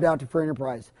be subbed out to free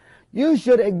enterprise. You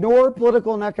should ignore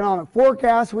political and economic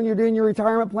forecasts when you're doing your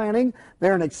retirement planning.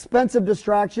 They're an expensive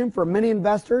distraction for many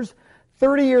investors.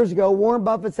 30 years ago, Warren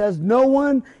Buffett says no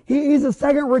one, he's the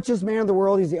second richest man in the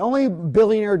world. He's the only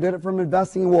billionaire who did it from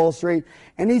investing in Wall Street.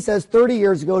 And he says 30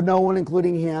 years ago, no one,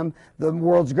 including him, the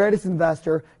world's greatest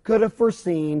investor, could have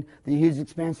foreseen the huge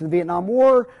expansion of the Vietnam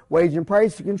War, wage and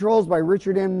price controls by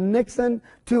Richard M. Nixon,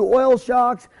 2 oil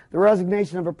shocks, the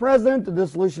resignation of a president, the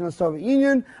dissolution of the Soviet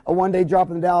Union, a one-day drop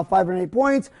in the Dow of 508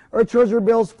 points, or treasury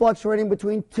bills fluctuating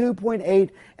between 2.8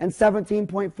 and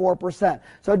 17.4%.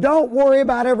 So don't worry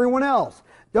about everyone else.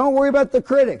 Don't worry about the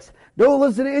critics. Don't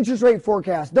listen to interest rate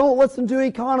forecasts. Don't listen to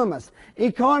economists.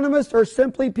 Economists are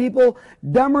simply people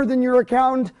dumber than your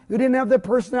accountant who didn't have the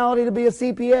personality to be a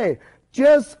CPA.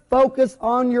 Just focus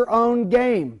on your own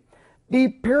game.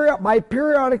 By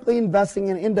periodically investing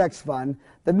in an index fund,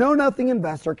 the know-nothing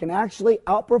investor can actually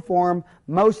outperform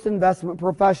most investment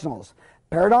professionals.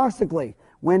 Paradoxically,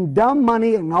 when dumb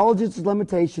money acknowledges its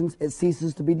limitations, it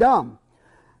ceases to be dumb.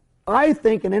 I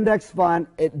think an index fund,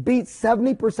 it beats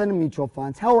 70% of mutual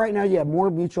funds. Hell, right now you have more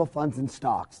mutual funds than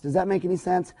stocks. Does that make any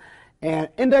sense? And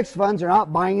index funds are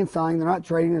not buying and selling. They're not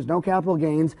trading. There's no capital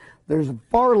gains. There's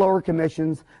far lower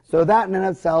commissions. So that in and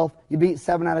of itself, you beat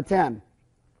 7 out of 10.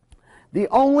 The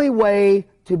only way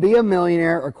to be a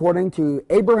millionaire, according to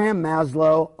Abraham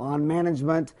Maslow on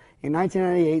management in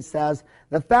 1998, says,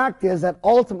 the fact is that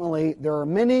ultimately there are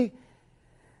many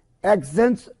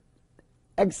existential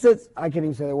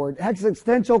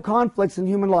conflicts in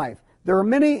human life. There are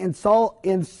many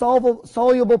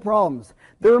insoluble problems.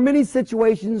 There are many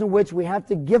situations in which we have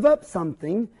to give up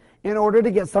something in order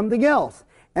to get something else.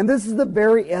 And this is the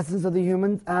very essence of the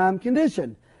human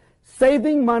condition.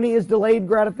 Saving money is delayed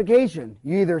gratification.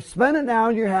 You either spend it now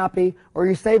and you're happy, or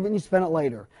you save it and you spend it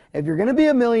later. If you're going to be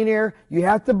a millionaire, you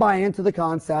have to buy into the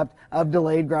concept of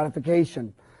delayed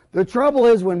gratification. The trouble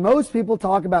is, when most people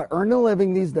talk about earning a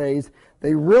living these days,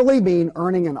 they really mean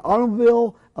earning an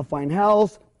automobile, a fine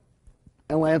house,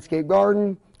 a landscape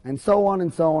garden, and so on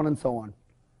and so on and so on.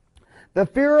 The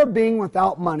fear of being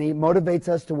without money motivates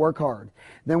us to work hard.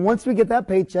 Then once we get that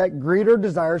paycheck, greed or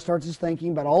desire starts us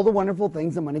thinking about all the wonderful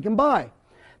things that money can buy.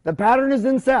 The pattern is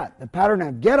then set. The pattern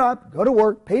of get up, go to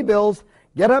work, pay bills,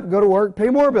 get up, go to work, pay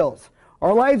more bills.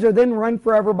 Our lives are then run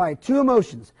forever by two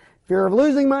emotions: fear of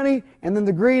losing money, and then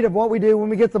the greed of what we do when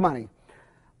we get the money.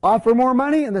 Offer more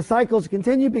money, and the cycles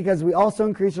continue because we also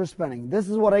increase our spending. This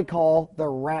is what I call the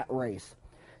rat race.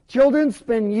 Children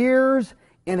spend years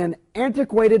in an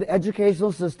antiquated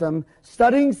educational system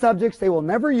studying subjects they will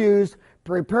never use,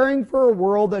 preparing for a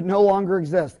world that no longer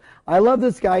exists. I love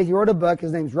this guy. He wrote a book.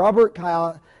 His name's Robert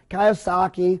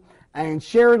Kiyosaki and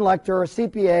Sharon Lecter, a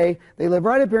CPA. They live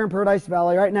right up here in Paradise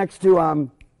Valley, right next to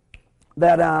Harvey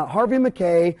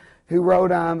McKay, who wrote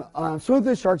Swim with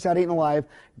the Sharks Out Eaten Alive.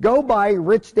 Go buy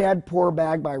Rich Dad Poor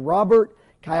Bag by Robert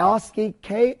Kiyosaki,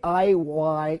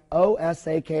 Kiyosaki.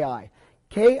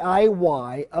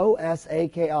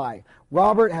 Kiyosaki.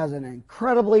 Robert has an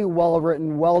incredibly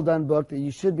well-written, well-done book that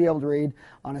you should be able to read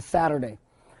on a Saturday.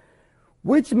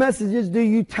 Which messages do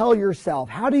you tell yourself?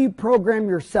 How do you program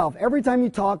yourself? Every time you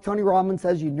talk, Tony Robbins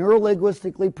says you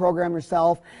neurolinguistically program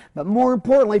yourself, but more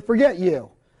importantly, forget you.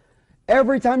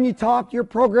 Every time you talk, you're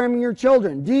programming your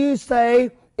children. Do you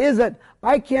say, is it,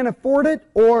 I can't afford it,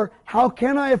 or how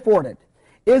can I afford it?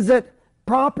 Is it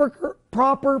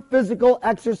proper physical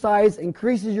exercise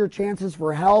increases your chances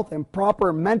for health, and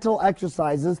proper mental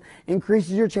exercises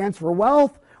increases your chance for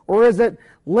wealth? Or is it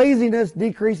laziness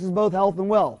decreases both health and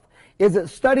wealth? Is it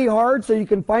study hard so you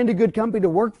can find a good company to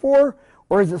work for?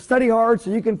 Or is it study hard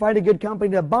so you can find a good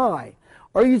company to buy?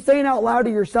 Are you saying out loud to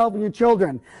yourself and your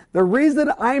children, the reason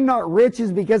I'm not rich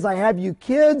is because I have you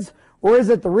kids? Or is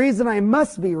it the reason I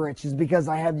must be rich is because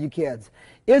I have you kids?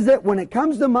 Is it when it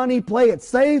comes to money, play it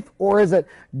safe? Or is it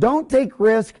don't take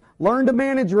risk, learn to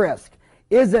manage risk?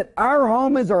 Is it our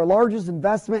home is our largest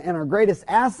investment and our greatest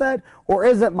asset? Or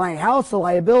is it my house a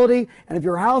liability? And if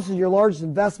your house is your largest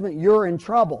investment, you're in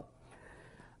trouble.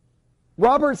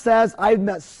 Robert says, I've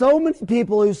met so many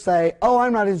people who say, oh,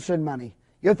 I'm not interested in money.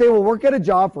 If they will work at a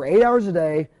job for 8 hours a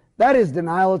day, that is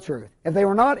denial of truth. If they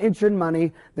were not interested in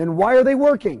money, then why are they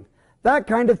working? That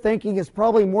kind of thinking is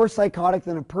probably more psychotic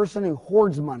than a person who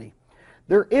hoards money.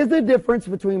 There is a difference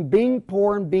between being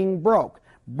poor and being broke.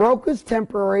 Broke is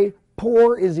temporary,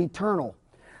 poor is eternal.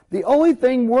 The only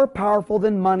thing more powerful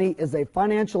than money is a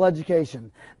financial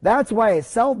education. That's why a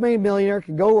self-made millionaire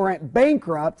can go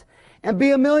bankrupt and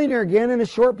be a millionaire again in a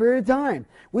short period of time.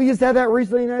 We just had that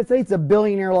recently in the United States. A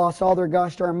billionaire lost all their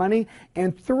gosh darn money,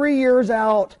 and 3 years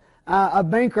out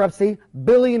of bankruptcy,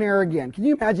 billionaire again. Can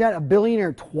you imagine that? A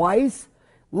billionaire twice?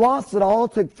 Lost it all,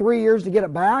 took 3 years to get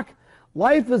it back.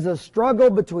 Life is a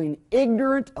struggle between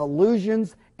ignorant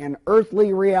illusions and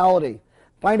earthly reality.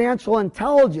 Financial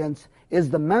intelligence is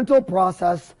the mental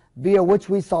process via which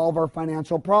we solve our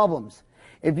financial problems.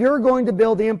 If you're going to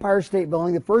build the Empire State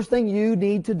Building, the first thing you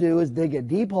need to do is dig a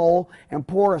deep hole and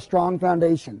pour a strong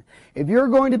foundation. If you're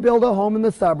going to build a home in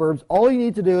the suburbs, all you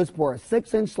need to do is pour a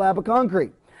 6-inch slab of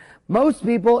concrete. Most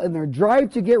people in their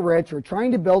drive to get rich are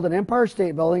trying to build an Empire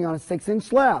State Building on a 6-inch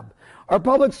slab. Our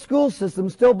public school system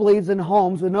still believes in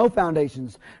homes with no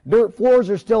foundations. Dirt floors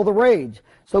are still the rage.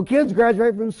 So kids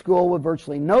graduate from school with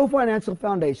virtually no financial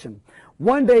foundation.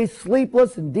 One day,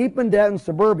 sleepless and deep in debt in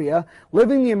suburbia,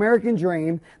 living the American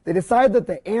dream, they decide that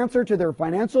the answer to their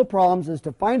financial problems is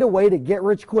to find a way to get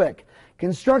rich quick.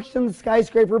 Construction of the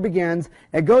skyscraper begins,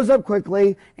 it goes up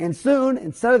quickly, and soon,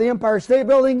 instead of the Empire State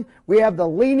Building, we have the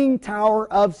Leaning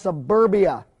Tower of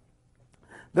suburbia.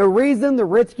 The reason the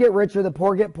rich get richer, the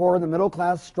poor get poorer, and the middle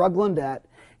class struggle in debt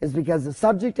is because the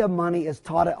subject of money is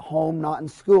taught at home, not in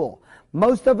school.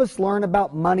 Most of us learn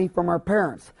about money from our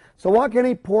parents. So what can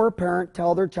a poor parent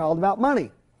tell their child about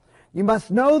money? You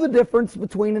must know the difference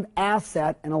between an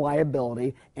asset and a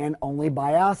liability, and only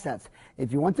buy assets.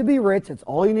 If you want to be rich, it's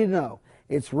all you need to know.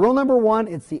 It's rule number one.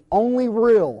 It's the only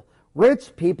rule.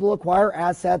 Rich people acquire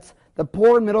assets. The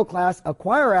poor and middle class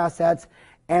acquire assets,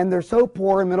 and they're so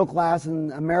poor and middle class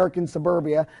in American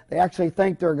suburbia, they actually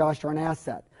think they're a gosh darn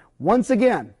asset. Once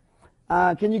again,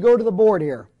 can you go to the board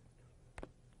here?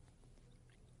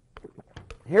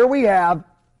 Here we have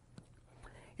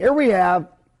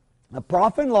a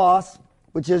profit and loss,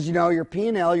 which is, your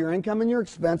P&L, your income and your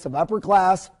expense of upper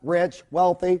class, rich,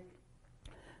 wealthy,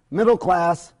 middle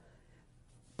class,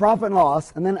 profit and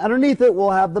loss. And then underneath it,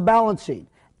 we'll have the balance sheet.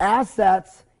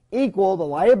 Assets equal the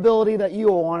liability that you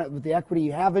owe on it with the equity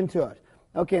you have into it.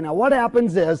 Okay, now what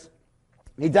happens is,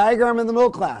 a diagram in the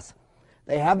middle class.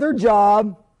 They have their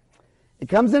job. It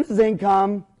comes in as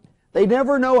income. They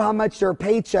never know how much their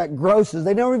paycheck grosses.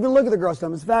 They never even look at the gross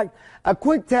numbers. In fact, a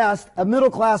quick test of middle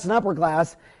class and upper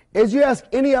class is you ask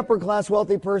any upper class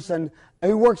wealthy person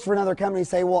who works for another company,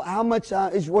 say, well, how much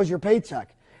was your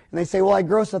paycheck? And they say, well, I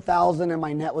grossed 1,000 and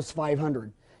my net was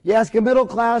 500. You ask a middle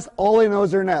class, all they know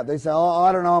is their net. They say, oh,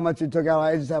 I don't know how much you took out.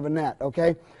 I just have a net,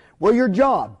 okay? Well, your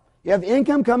job, you have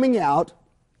income coming out.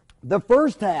 The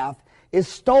first half is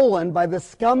stolen by the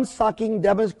scum-sucking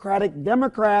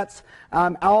Democrats,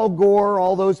 Al Gore,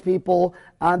 all those people.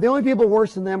 The only people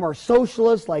worse than them are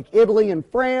socialists like Italy and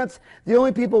France. The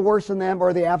only people worse than them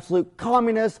are the absolute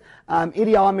communists,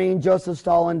 Idi Amin, Joseph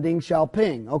Stalin, Deng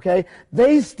Xiaoping, okay?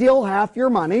 They steal half your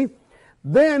money.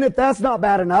 Then, if that's not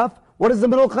bad enough, what does the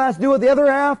middle class do with the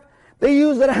other half? They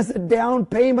use it as a down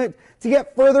payment to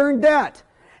get further in debt.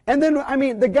 And then,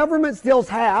 the government steals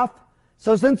half.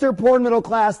 So since they're poor and middle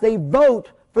class, they vote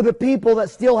for the people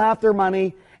that steal half their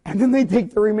money, and then they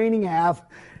take the remaining half,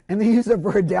 and they use it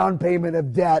for a down payment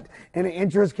of debt and an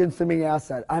interest-consuming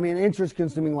asset.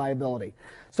 Interest-consuming liability.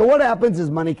 So what happens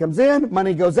is money comes in,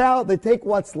 money goes out, they take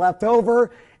what's left over,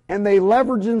 and they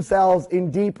leverage themselves in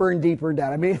deeper and deeper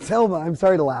debt. I'm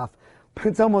sorry to laugh, but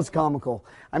it's almost comical.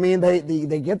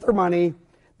 They get their money,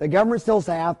 the government steals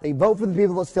half, they vote for the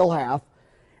people that steal half,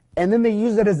 and then they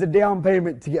use it as a down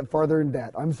payment to get farther in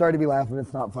debt. I'm sorry to be laughing.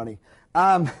 It's not funny.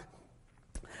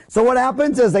 So what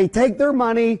happens is they take their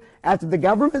money after the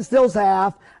government steals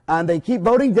half, and they keep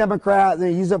voting Democrat, and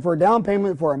they use it for a down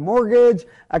payment for a mortgage,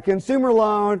 a consumer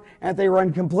loan, and if they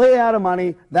run completely out of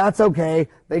money, that's okay.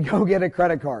 They go get a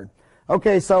credit card.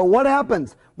 Okay, so what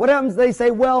happens? What happens? They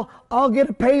say, well, I'll get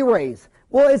a pay raise.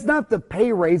 Well, it's not the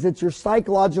pay raise. It's your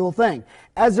psychological thing.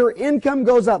 As their income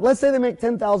goes up, let's say they make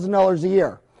 $10,000 a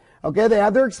year. Okay, they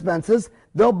have their expenses.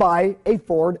 They'll buy a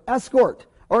Ford Escort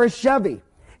or a Chevy.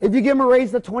 If you give them a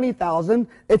raise to $20,000,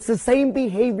 it's the same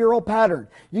behavioral pattern.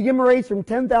 You give them a raise from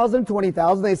 $10,000 to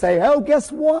 $20,000, they say, oh,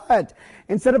 guess what?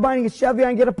 Instead of buying a Chevy, I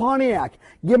can get a Pontiac.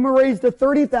 Give them a raise to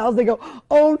 $30,000, they go,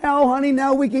 oh, now, honey,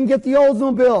 now we can get the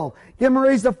Oldsmobile. Give them a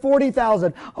raise to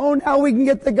 $40,000. Oh, now we can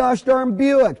get the gosh darn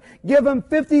Buick. Give them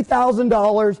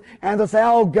 $50,000, and they'll say,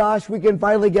 oh, gosh, we can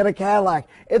finally get a Cadillac.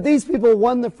 If these people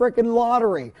won the frickin'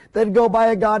 lottery, they'd go buy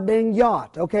a goddamn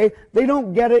yacht, okay? They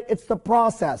don't get it. It's the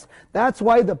process. That's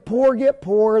why the poor get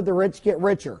poorer, the rich get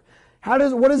richer. What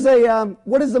is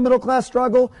the middle class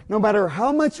struggle? No matter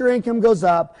how much your income goes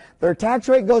up, their tax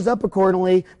rate goes up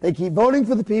accordingly. They keep voting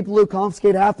for the people who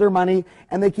confiscate half their money,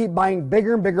 and they keep buying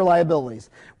bigger and bigger liabilities.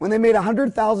 When they made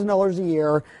 $100,000 a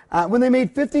year, when they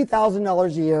made $50,000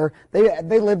 a year,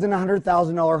 they lived in a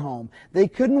 $100,000 home. They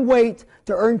couldn't wait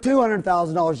to earn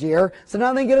 $200,000 a year, so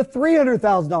now they get a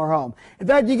 $300,000 home. In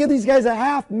fact, you give these guys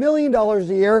 $500,000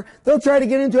 a year, they'll try to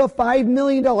get into a $5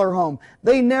 million home.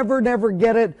 They never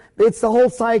get it. It's the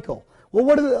whole cycle.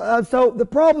 Well, so the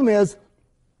problem is,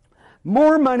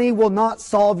 more money will not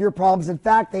solve your problems. In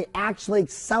fact, they actually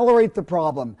accelerate the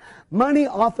problem. Money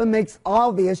often makes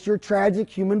obvious your tragic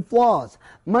human flaws.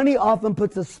 Money often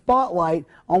puts a spotlight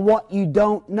on what you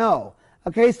don't know.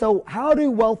 Okay, so how do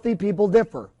wealthy people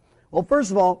differ? Well, first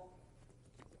of all,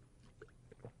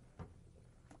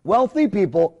 wealthy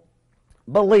people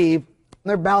believe in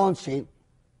their balance sheet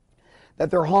that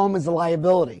their home is a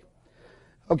liability.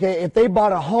 Okay, if they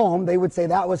bought a home, they would say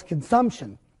that was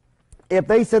consumption. If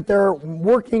they sit there,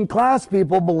 working class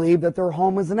people believe that their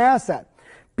home is an asset.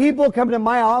 People come to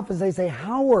my office, they say,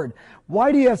 Howard,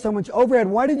 why do you have so much overhead?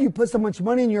 Why did you put so much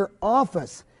money in your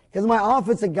office? Because my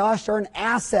office is a gosh darn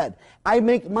asset. I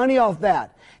make money off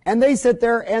that. And they sit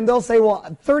there and they'll say,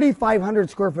 well,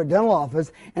 3,500 square foot dental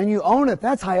office and you own it.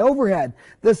 That's high overhead.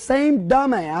 The same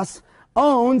dumbass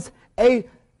owns a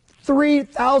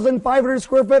 3,500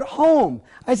 square foot home.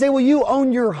 I say, well, you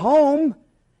own your home.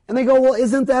 And they go, well,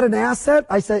 isn't that an asset?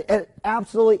 I say, it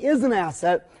absolutely is an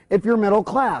asset if you're middle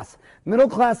class. Middle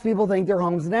class people think their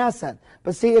home's an asset.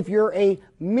 But see, if you're a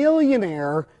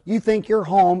millionaire, you think your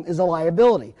home is a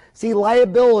liability. See,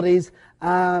 liabilities,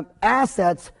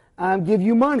 assets give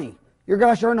you money. Your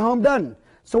gosh darn home doesn't.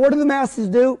 So what do the masses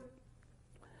do?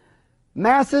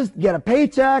 Masses get a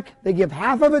paycheck, they give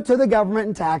half of it to the government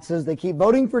in taxes, they keep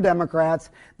voting for Democrats,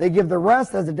 they give the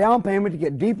rest as a down payment to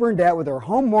get deeper in debt with their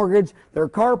home mortgage, their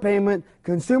car payment,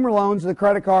 consumer loans, the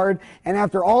credit card, and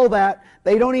after all that,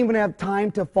 they don't even have time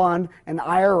to fund an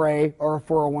IRA or a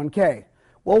 401k.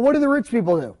 Well, what do the rich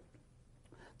people do?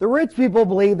 The rich people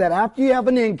believe that after you have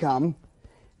an income,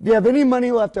 if you have any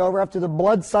money left over after the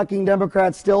blood-sucking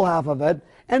Democrats steal half of it,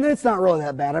 and it's not really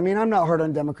that bad. I mean, I'm not hard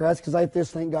on Democrats because I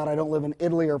just thank God I don't live in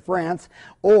Italy or France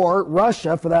or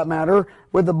Russia, for that matter,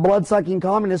 where the blood-sucking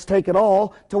communists take it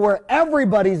all to where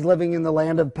everybody's living in the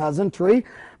land of peasantry.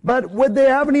 But would they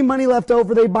have any money left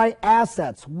over, they buy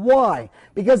assets. Why?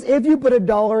 Because if you put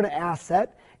 $1 in an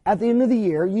asset, at the end of the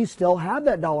year, you still have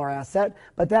that dollar asset,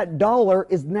 but that dollar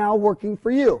is now working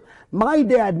for you. My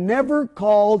dad never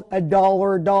called a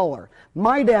dollar.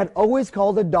 My dad always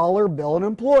called a dollar bill an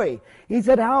employee. He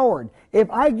said, Howard,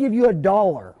 if I give you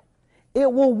 $1,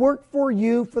 it will work for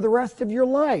you for the rest of your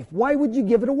life. Why would you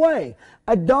give it away?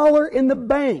 $1 in the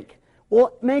bank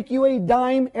will make you a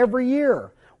dime every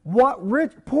year. What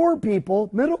poor people,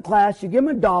 middle class, you give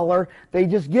them $1, they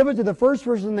just give it to the first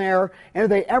person there, and if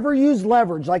they ever use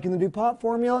leverage, like in the DuPont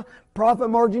formula,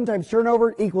 profit margin times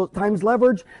turnover equals times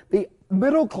leverage, the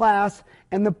middle class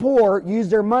and the poor use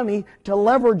their money to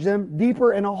leverage them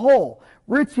deeper in a hole.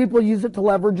 Rich people use it to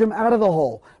leverage them out of the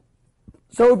hole.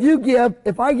 So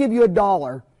if I give you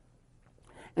 $1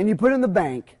 and you put it in the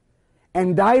bank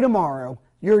and die tomorrow,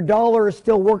 your dollar is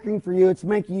still working for you. It's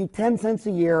making you 10 cents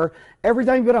a year. Every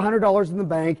time you put $100 in the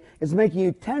bank, it's making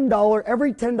you $10.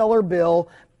 Every $10 bill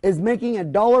is making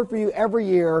 $1 for you every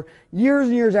year, years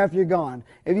and years after you're gone.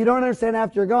 If you don't understand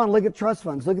after you're gone, look at trust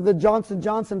funds. Look at the Johnson &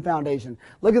 Johnson Foundation.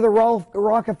 Look at the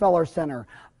Rockefeller Center.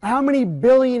 How many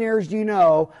billionaires do you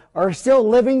know are still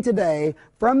living today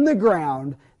from the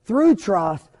ground through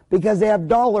trust because they have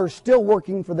dollars still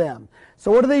working for them? So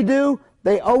what do?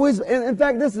 They always, in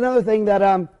fact, this is another thing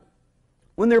that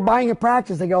when they're buying a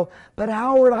practice, they go, but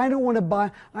Howard, I don't want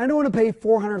to pay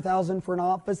 $400,000 for an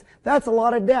office. That's a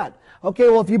lot of debt. Okay,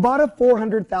 well, if you bought a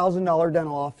 $400,000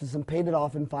 dental office and paid it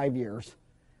off in 5 years,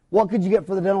 what could you get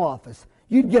for the dental office?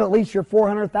 You'd get at least your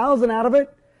 $400,000 out of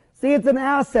it. See, it's an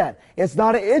asset. It's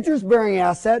not an interest-bearing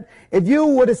asset. If you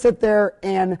were to sit there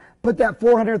and put that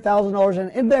 $400,000 in an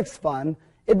index fund,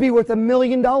 it'd be worth $1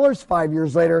 million 5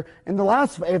 years later. And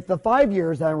if the 5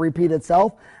 years repeat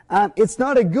itself, it's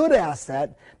not a good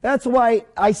asset. That's why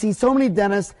I see so many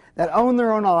dentists that own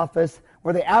their own office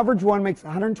where the average one makes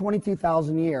 $122,000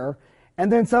 a year.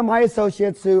 And then some of my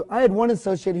associates I had one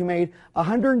associate who made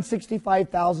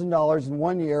 $165,000 in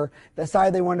 1 year,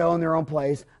 decided they wanted to own their own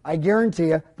place. I guarantee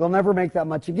you, they'll never make that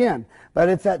much again. But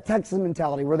it's that Texas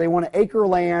mentality where they want an acre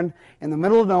land in the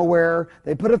middle of nowhere.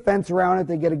 They put a fence around it.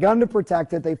 They get a gun to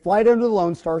protect it. They fly it into the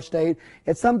Lone Star State.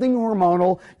 It's something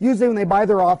hormonal. Usually when they buy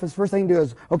their office, first thing they do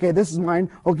is, okay, this is mine.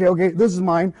 Okay, this is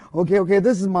mine. Okay,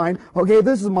 this is mine. Okay,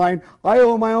 this is mine. I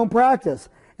own my own practice.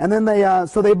 And then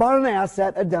so they bought an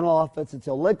asset, a dental office. It's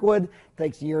illiquid. It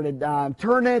takes a year to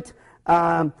turn it.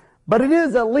 But it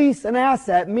is at least an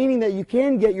asset, meaning that you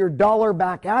can get your dollar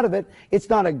back out of it. It's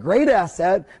not a great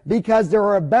asset because there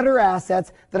are better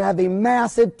assets that have a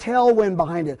massive tailwind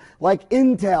behind it, like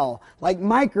Intel, like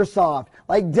Microsoft,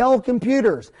 like Dell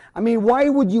Computers. I mean, why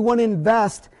would you want to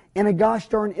invest in a gosh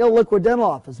darn illiquid dental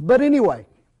office? But anyway,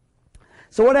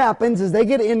 so what happens is they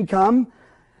get income.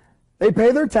 They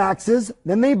pay their taxes,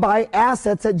 then they buy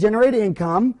assets that generate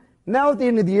income. Now at the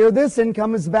end of the year, this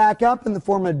income is back up in the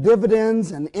form of dividends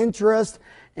and interest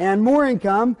and more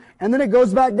income, and then it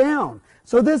goes back down.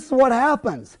 So this is what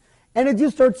happens. And it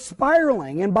just starts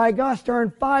spiraling, and by gosh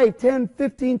darn 5, 10,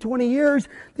 15, 20 years,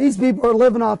 these people are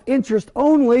living off interest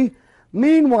only.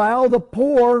 Meanwhile, the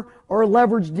poor are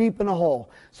leveraged deep in a hole.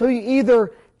 So you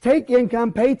either take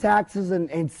income, pay taxes,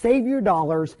 and save your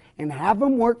dollars and have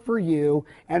them work for you.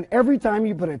 And every time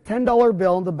you put a $10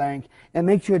 bill in the bank, it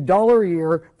makes you $1 a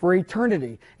year for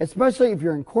eternity, especially if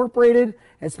you're incorporated,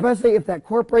 especially if that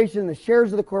corporation, the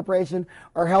shares of the corporation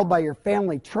are held by your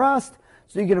family trust.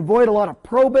 So you can avoid a lot of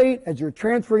probate as you're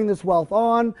transferring this wealth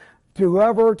on to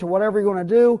whoever, to whatever you want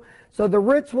to do. So the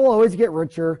rich will always get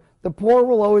richer. The poor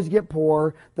will always get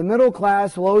poor. The middle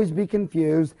class will always be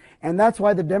confused. And that's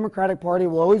why the Democratic Party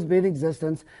will always be in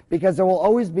existence, because there will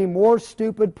always be more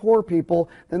stupid poor people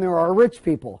than there are rich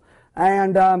people.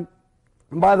 And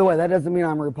by the way, that doesn't mean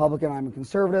I'm a Republican. I'm a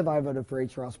conservative. I voted for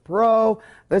H. Ross Perot.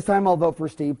 This time I'll vote for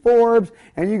Steve Forbes.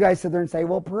 And you guys sit there and say,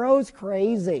 well, Perot's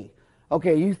crazy.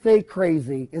 Okay, you think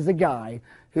crazy is a guy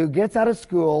who gets out of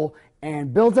school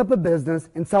and builds up a business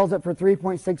and sells it for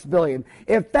 $3.6 billion.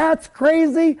 If that's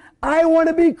crazy, I want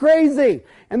to be crazy.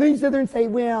 And then you sit there and say,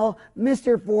 well,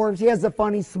 Mr. Forbes, he has a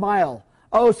funny smile.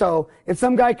 Oh, so if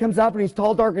some guy comes up and he's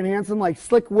tall, dark, and handsome like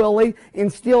Slick Willie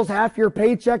and steals half your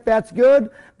paycheck, that's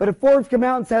good. But if Forbes come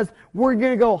out and says, we're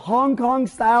going to go Hong Kong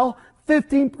style,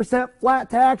 15% flat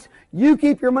tax, you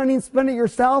keep your money and spend it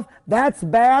yourself, that's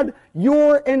bad.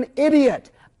 You're an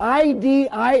idiot.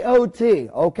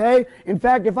 IDIOT, okay? In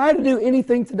fact, if I had to do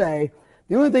anything today,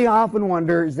 the only thing I often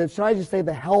wonder is that should I just say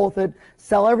the hell with it,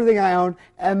 sell everything I own,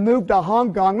 and move to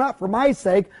Hong Kong, not for my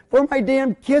sake, for my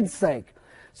damn kids' sake.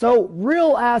 So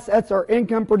real assets are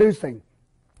income producing.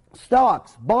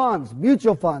 Stocks, bonds,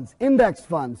 mutual funds, index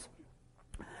funds.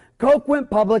 Coke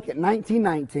went public in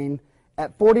 1919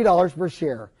 at $40 per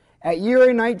share. At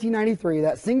year-end 1993,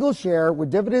 that single share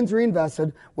with dividends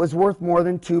reinvested was worth more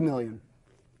than $2 million.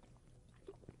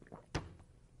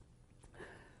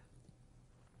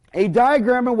 A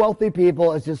diagram of wealthy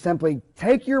people is just simply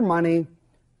take your money,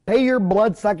 pay your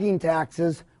blood-sucking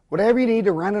taxes, whatever you need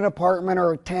to rent an apartment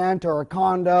or a tent or a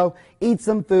condo, eat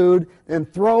some food, then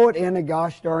throw it in a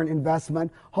gosh darn investment,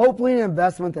 hopefully an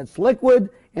investment that's liquid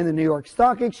in the New York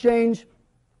Stock Exchange,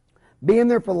 be in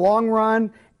there for the long run,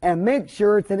 and make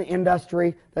sure it's in an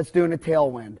industry that's doing a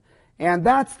tailwind. And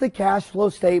that's the cash flow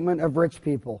statement of rich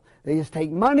people. They just take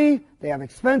money, they have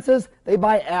expenses, they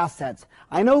buy assets.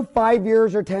 I know 5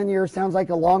 years or 10 years sounds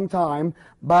like a long time,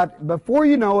 but before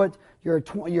you know it, you're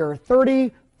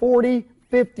 30, 40,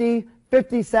 50,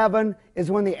 57 is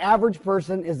when the average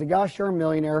person is a gosh darn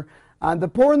millionaire. The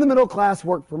poor and the middle class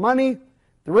work for money.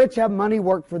 The rich have money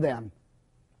work for them.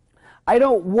 I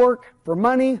don't work for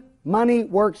money. Money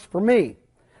works for me.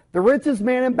 The richest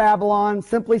man in Babylon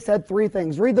simply said 3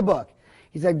 things. Read the book.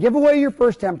 He said, give away your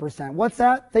first 10%. What's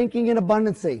that? Thinking in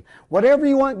abundancy. Whatever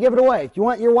you want, give it away. If you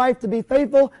want your wife to be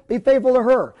faithful to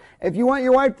her. If you want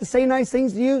your wife to say nice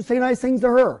things to you, say nice things to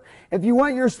her. If you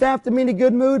want your staff to be in a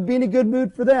good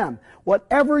mood for them.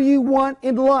 Whatever you want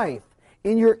in life,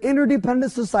 in your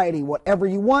interdependent society, whatever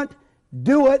you want,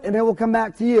 do it and it will come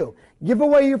back to you. Give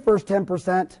away your first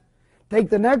 10%. Take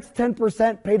the next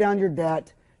 10%, pay down your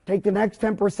debt. Take the next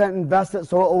 10%, invest it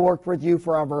so it will work with you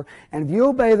forever. And if you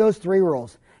obey those 3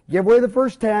 rules, give away the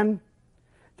first 10,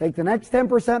 take the next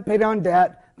 10%, pay down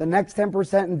debt, the next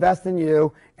 10% invest in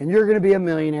you, and you're going to be a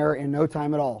millionaire in no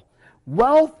time at all.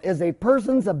 Wealth is a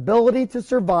person's ability to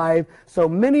survive so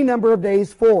many number of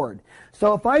days forward.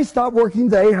 So if I stop working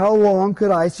today, how long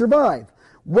could I survive?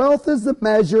 Wealth is the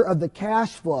measure of the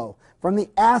cash flow from the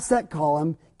asset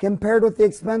column compared with the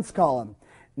expense column.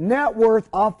 Net worth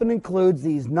often includes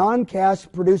these non-cash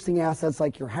producing assets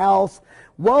like your house.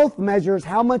 Wealth measures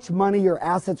how much money your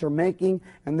assets are making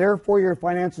and therefore your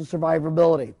financial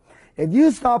survivability. If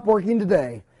you stop working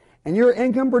today and your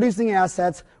income producing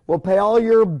assets will pay all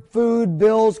your food,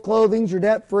 bills, clothing, you're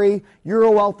debt free, you're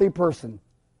a wealthy person.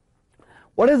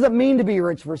 What does it mean to be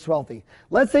rich versus wealthy?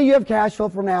 Let's say you have cash flow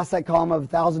from an asset column of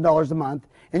 $1,000 a month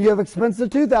and you have expenses of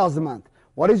 $2,000 a month.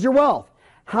 What is your wealth?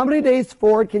 How many days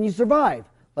forward can you survive?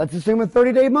 Let's assume a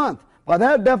 30-day month. By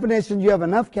that definition, you have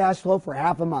enough cash flow for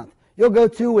half a month. You'll go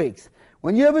 2 weeks.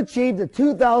 When you have achieved a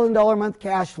 $2,000 a month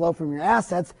cash flow from your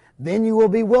assets, then you will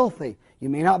be wealthy. You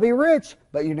may not be rich,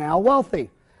 but you're now wealthy.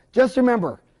 Just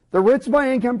remember, the rich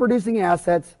buy income-producing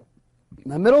assets,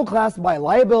 the middle class buy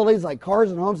liabilities like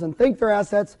cars and homes and think they're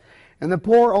assets, and the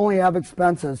poor only have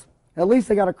expenses. At least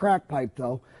they got a crack pipe,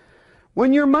 though.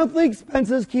 When your monthly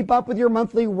expenses keep up with your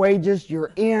monthly wages,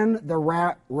 you're in the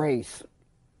rat race.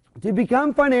 To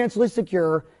become financially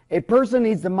secure, a person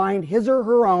needs to mind his or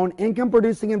her own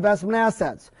income-producing investment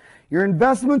assets. Your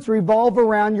investments revolve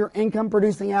around your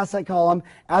income-producing asset column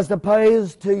as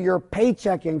opposed to your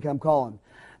paycheck income column.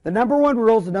 The number 1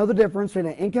 rule is to know the difference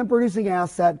between an income-producing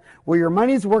asset where your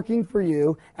money is working for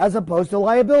you as opposed to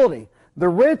liability. The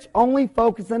rich only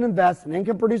focus and invest in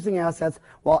income-producing assets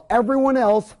while everyone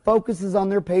else focuses on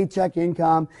their paycheck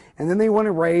income, and then they want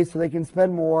to raise so they can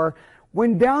spend more.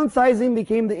 When downsizing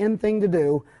became the in thing to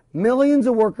do, millions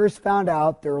of workers found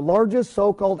out their largest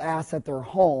so-called asset, their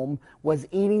home, was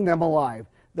eating them alive.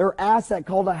 Their asset,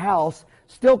 called a house,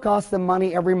 still cost them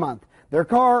money every month. Their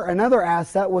car, another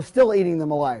asset, was still eating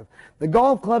them alive. The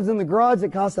golf clubs in the garage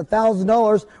that cost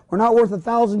 $1,000 were not worth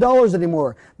 $1,000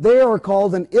 anymore. They are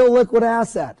called an illiquid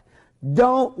asset.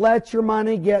 Don't let your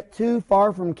money get too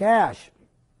far from cash.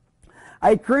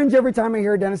 I cringe every time I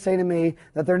hear a dentist say to me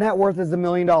that their net worth is $1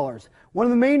 million. One of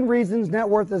the main reasons net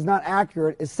worth is not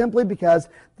accurate is simply because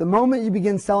the moment you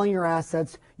begin selling your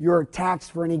assets, you're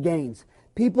taxed for any gains.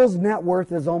 People's net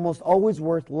worth is almost always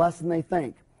worth less than they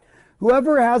think.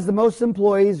 Whoever has the most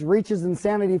employees reaches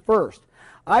insanity first.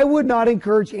 I would not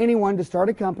encourage anyone to start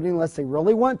a company unless they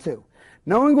really want to.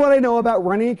 Knowing what I know about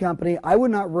running a company, I would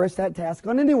not risk that task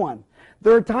on anyone.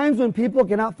 There are times when people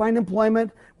cannot find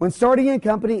employment, when starting a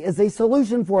company is a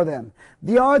solution for them.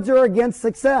 The odds are against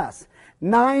success.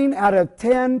 9 out of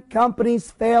 10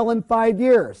 companies fail in 5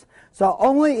 years. So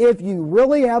only if you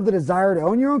really have the desire to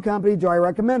own your own company do I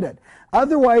recommend it.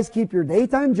 Otherwise, keep your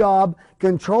daytime job,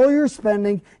 control your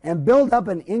spending, and build up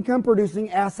an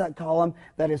income-producing asset column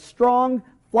that is strong,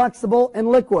 flexible, and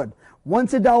liquid.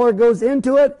 Once a dollar goes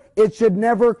into it, it should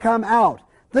never come out.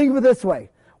 Think of it this way.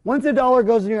 Once a dollar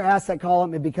goes in your asset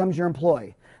column, it becomes your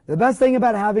employee. The best thing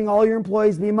about having all your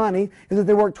employees be money is that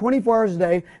they work 24 hours a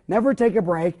day, never take a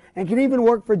break, and can even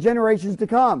work for generations to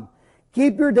come.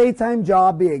 Keep your daytime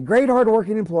job, be a great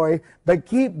hardworking employee, but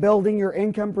keep building your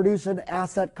income-producing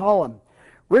asset column.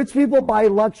 Rich people buy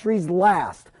luxuries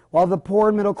last, while the poor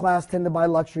and middle class tend to buy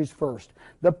luxuries first.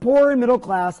 The poor and middle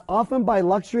class often buy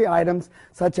luxury items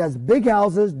such as big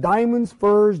houses, diamonds,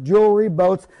 furs, jewelry,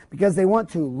 boats, because they want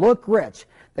to look rich.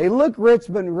 They look rich,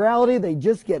 but in reality, they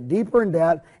just get deeper in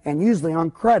debt and usually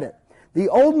on credit. The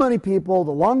old money people,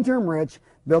 the long-term rich,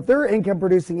 built their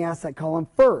income-producing asset column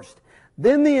first.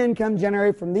 Then the income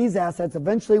generated from these assets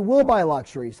eventually will buy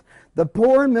luxuries. The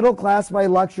poor and middle class buy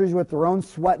luxuries with their own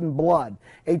sweat and blood.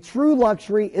 A true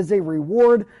luxury is a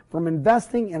reward from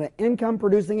investing in an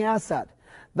income-producing asset.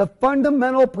 The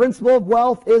fundamental principle of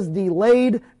wealth is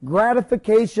delayed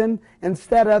gratification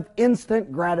instead of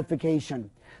instant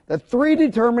gratification. The 3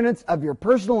 determinants of your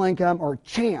personal income are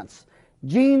chance,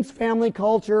 genes, family,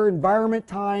 culture, environment,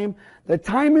 time, the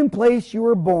time and place you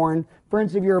were born. For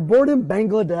instance, if you were born in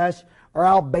Bangladesh or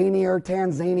Albania or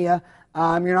Tanzania,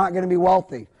 you're not going to be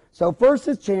wealthy. So first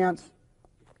is chance.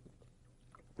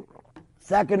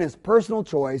 Second is personal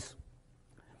choice.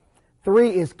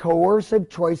 3 is coercive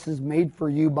choices made for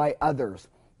you by others.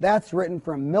 That's written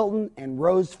from Milton and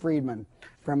Rose Friedman,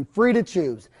 from Free to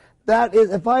Choose. That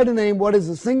is, if I had to name what is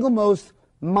the single most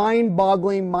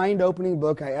mind-boggling, mind-opening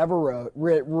book I ever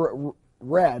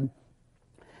read,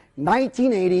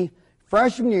 1980,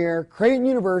 freshman year, Creighton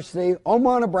University,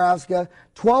 Omaha, Nebraska,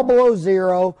 12 below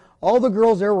zero. All the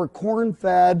girls there were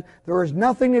corn-fed. There was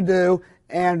nothing to do.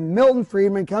 And Milton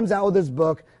Friedman comes out with his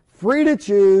book, Free to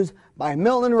Choose, by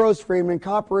Milton and Rose Friedman,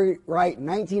 copyright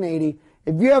 1980.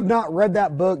 If you have not read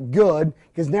that book, good,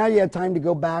 because now you have time to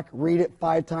go back, read it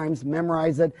 5 times,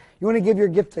 memorize it. You want to give your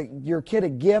kid a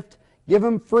gift, give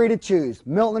him Free to Choose,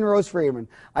 Milton and Rose Friedman.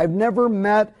 I've never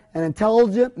met an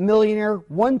intelligent millionaire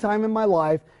one time in my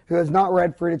life who has not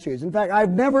read Free to Choose. In fact, I've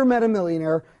never met a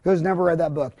millionaire who has never read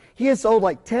that book. He has sold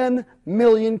like 10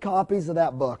 million copies of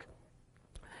that book.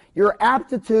 Your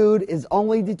aptitude is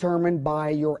only determined by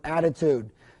your attitude.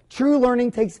 True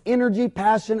learning takes energy,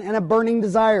 passion, and a burning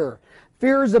desire.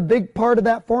 Fear is a big part of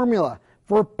that formula,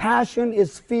 for passion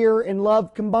is fear and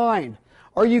love combined.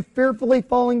 Are you fearfully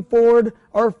falling forward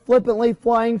or flippantly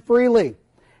flying freely?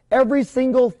 Every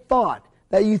single thought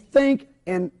that you think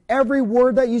and every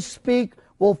word that you speak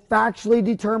will factually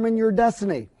determine your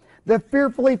destiny. The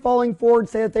fearfully falling forward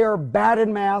say that they are bad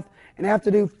in math and have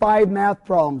to do 5 math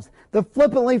problems. The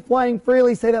flippantly flying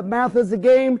freely say that math is a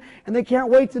game and they can't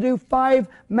wait to do 5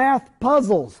 math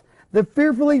puzzles. The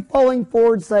fearfully falling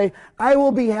forward say, I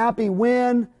will be happy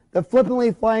when. The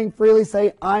flippantly flying freely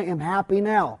say, I am happy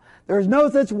now. There's no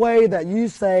such way that you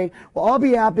say, well, I'll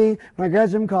be happy when I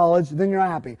graduate from college, then you're not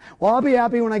happy. Well, I'll be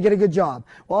happy when I get a good job.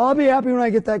 Well, I'll be happy when I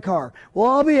get that car. Well,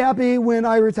 I'll be happy when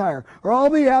I retire. Or I'll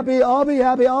be happy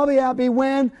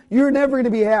when. You're never going to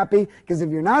be happy, because if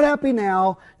you're not happy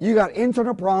now, you got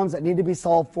internal problems that need to be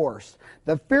solved first.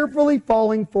 The fearfully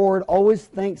falling forward always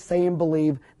think, say, and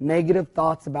believe negative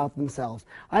thoughts about themselves.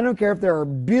 I don't care if they're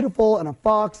beautiful and a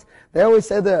fox. They always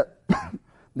say that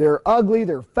they're ugly,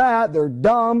 they're fat, they're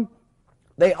dumb.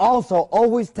 They also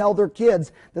always tell their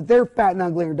kids that they're fat and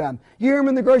ugly or dumb. You hear them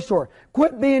in the grocery store.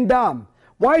 Quit being dumb.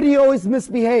 Why do you always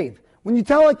misbehave? When you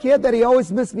tell a kid that he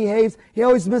always misbehaves, he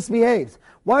always misbehaves.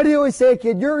 Why do you always say,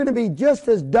 kid, you're going to be just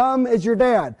as dumb as your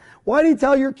dad? Why do you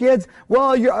tell your kids,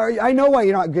 well, I know why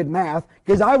you're not good at math,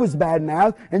 because I was bad at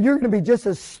math, and you're going to be just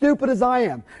as stupid as I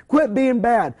am. Quit being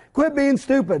bad. Quit being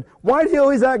stupid. Why do you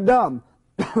always act dumb?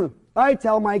 I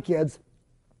tell my kids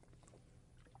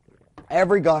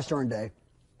every gosh darn day,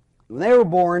 when they were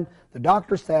born, the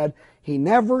doctor said he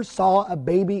never saw a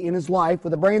baby in his life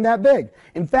with a brain that big.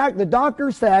 In fact, the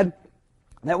doctor said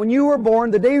that when you were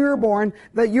born, the day you were born,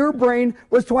 that your brain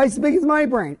was twice as big as my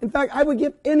brain. In fact, I would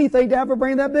give anything to have a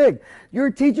brain that big.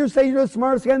 Your teachers say you're the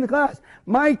smartest guy in the class.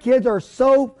 My kids are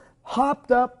so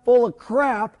hopped up full of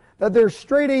crap that they're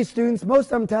straight A students. Most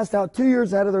of them test out 2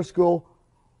 years ahead of their school.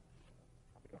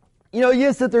 You know, you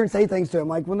just sit there and say things to them,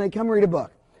 like when they come read a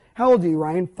book. How old are you,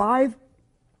 Ryan? 5?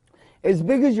 As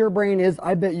big as your brain is,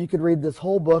 I bet you could read this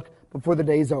whole book before the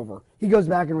day's over. He goes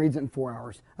back and reads it in 4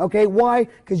 hours. Okay, why?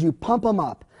 Because you pump them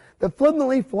up. The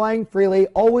flippantly flying freely,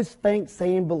 always think,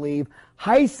 say, and believe,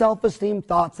 high self-esteem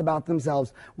thoughts about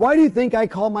themselves. Why do you think I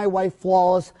call my wife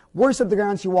flawless, worship the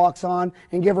ground she walks on,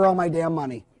 and give her all my damn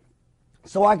money?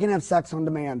 So I can have sex on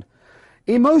demand.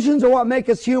 Emotions are what make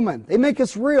us human. They make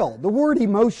us real. The word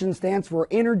emotion stands for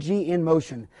energy in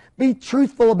motion. Be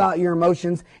truthful about your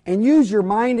emotions and use your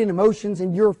mind and emotions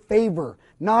in your favor,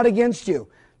 not against you.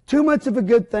 Too much of a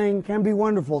good thing can be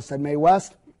wonderful, said Mae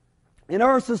West. In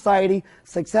our society,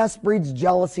 success breeds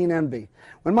jealousy and envy.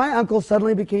 When my uncle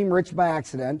suddenly became rich by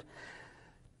accident,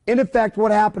 in effect,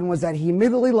 what happened was that he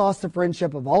immediately lost the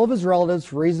friendship of all of his relatives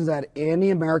for reasons that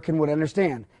any American would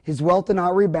understand. His wealth did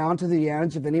not rebound to the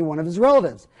advantage of any one of his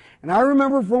relatives. And I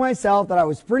remember for myself that I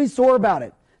was pretty sore about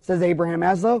it, says Abraham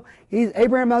Maslow.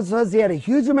 Abraham Maslow says he had a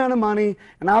huge amount of money,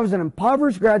 and I was an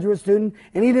impoverished graduate student,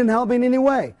 and he didn't help me in any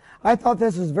way. I thought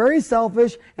this was very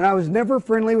selfish, and I was never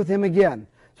friendly with him again.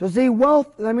 So see,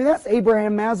 wealth, I mean, that's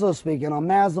Abraham Maslow speaking on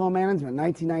Maslow Management,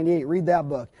 1998. Read that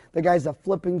book. The guy's a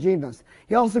flipping genius.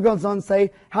 He also goes on to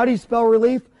say, how do you spell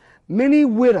relief? Many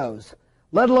widows,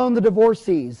 let alone the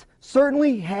divorcees,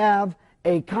 certainly have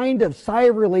a kind of sigh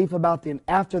of relief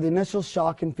after the initial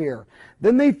shock and fear.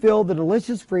 Then they feel the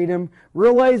delicious freedom,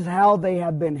 realize how they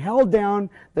have been held down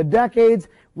the decades,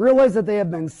 realize that they have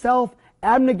been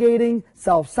abnegating,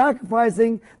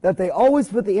 self-sacrificing, that they always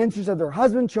put the interests of their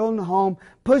husband, children, and home,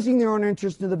 pushing their own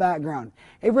interests to the background.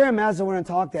 Abraham Maslow went and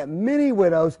talked that many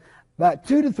widows, about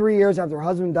 2 to 3 years after their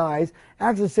husband dies,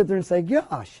 actually sit there and say,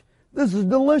 gosh, this is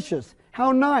delicious.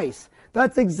 How nice.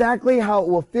 That's exactly how it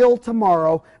will feel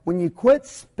tomorrow when you quit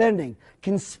spending.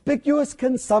 Conspicuous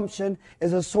consumption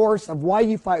is a source of why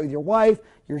you fight with your wife,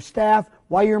 your staff,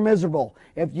 why you're miserable.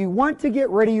 If you want to get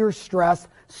rid of your stress,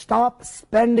 stop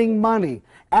spending money.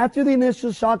 After the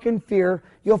initial shock and fear,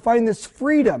 you'll find this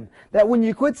freedom that when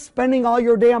you quit spending all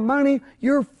your damn money,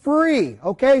 you're free,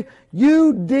 okay?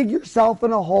 You dig yourself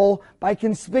in a hole by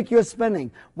conspicuous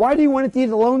spending. Why do you want to eat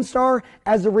a Lone Star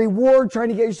as a reward, trying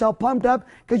to get yourself pumped up?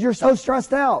 Because you're so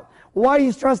stressed out. Why are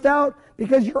you stressed out?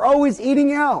 Because you're always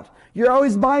eating out. You're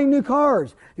always buying new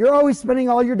cars. You're always spending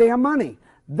all your damn money.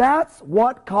 That's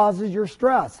what causes your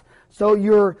stress. So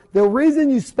the reason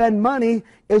you spend money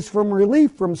is from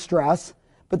relief from stress,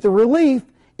 but the relief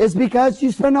is because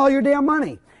you spend all your damn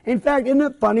money. In fact, isn't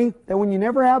it funny that when you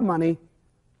never have money,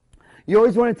 you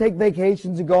always want to take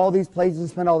vacations and go all these places and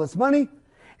spend all this money,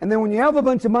 and then when you have a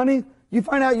bunch of money, you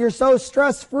find out you're so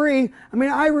stress-free. I mean,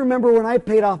 I remember when I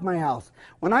paid off my house.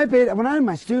 When I had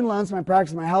my student loans, my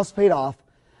practice, my house paid off,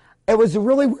 it was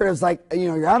really weird. It was like,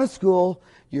 you're out of school,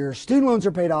 your student loans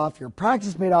are paid off, your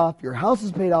practice paid off, your house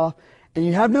is paid off, and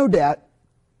you have no debt.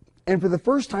 And for the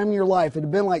first time in your life, it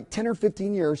had been like 10 or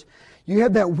 15 years, you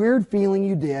had that weird feeling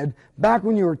you did back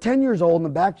when you were 10 years old in the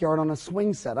backyard on a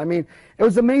swing set. I mean, it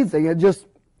was amazing.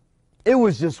 It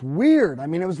was just weird. I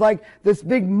mean, it was like this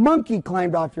big monkey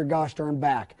climbed off your gosh darn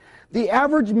back. The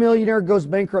average millionaire goes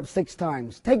bankrupt 6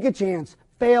 times. Take a chance.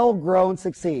 Fail, grow, and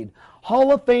succeed.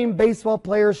 Hall of Fame baseball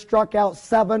players struck out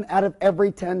 7 out of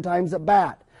every 10 times at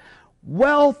bat.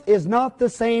 Wealth is not the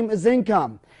same as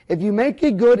income. If you make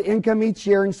a good income each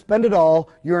year and spend it all,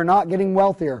 you're not getting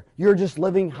wealthier. You're just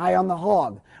living high on the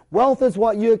hog. Wealth is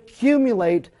what you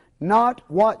accumulate, not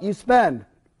what you spend.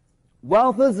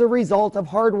 Wealth is the result of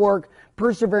hard work,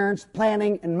 perseverance,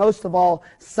 planning, and most of all,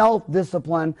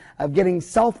 self-discipline, of getting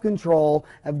self-control,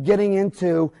 of getting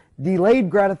into delayed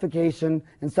gratification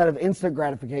instead of instant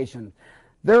gratification.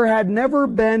 There had never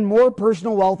been more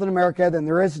personal wealth in America than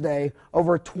there is today.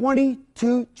 Over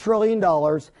 $22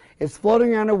 trillion is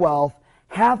floating around in wealth.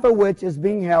 half of which is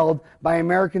being held by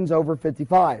Americans over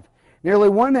 55. Nearly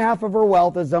 1/2 of our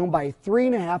wealth is owned by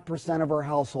 3.5% of our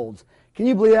households. Can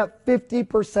you believe that?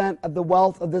 50% of the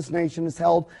wealth of this nation is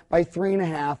held by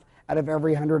 3.5 out of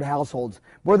every 100 households.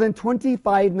 More than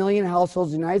 25 million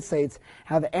households in the United States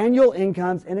have annual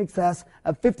incomes in excess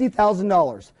of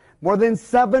 $50,000. More than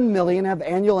 7 million have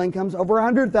annual incomes over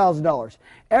 $100,000.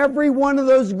 Every one of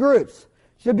those groups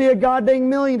should be a goddamn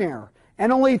millionaire,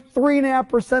 and only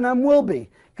 3.5% of them will be,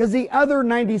 because the other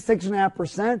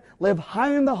 96.5% live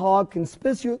high in the hog,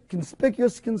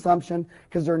 conspicuous consumption,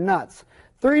 because they're nuts.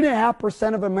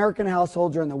 3.5% of American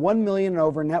households are in the 1 million and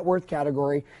over net worth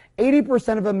category.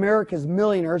 80% of America's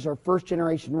millionaires are first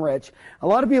generation rich. A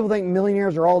lot of people think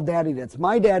millionaires are all daddy debts.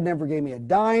 My dad never gave me a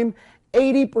dime.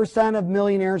 80% of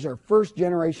millionaires are first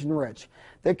generation rich.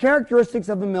 The characteristics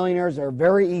of the millionaires are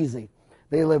very easy.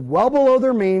 They live well below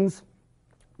their means.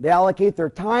 They allocate their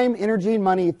time, energy, and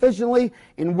money efficiently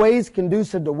in ways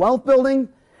conducive to wealth building.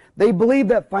 They believe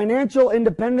that financial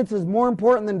independence is more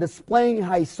important than displaying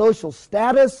high social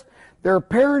status. Their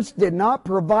parents did not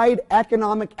provide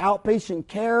economic outpatient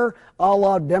care, a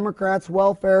la Democrats'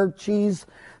 welfare cheese.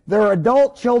 Their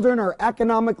adult children are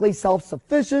economically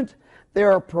self-sufficient. They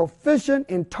are proficient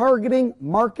in targeting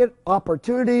market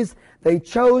opportunities. They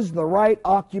chose the right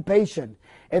occupation.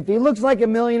 If he looks like a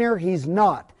millionaire, he's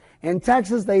not. In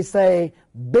Texas, they say,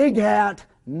 big hat,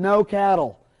 no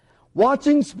cattle.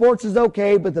 Watching sports is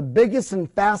okay, but the biggest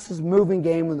and fastest moving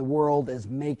game in the world is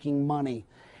making money.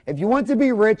 If you want to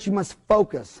be rich, you must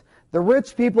focus. The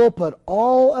rich people put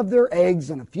all of their eggs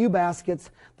in a few baskets.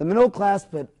 The middle class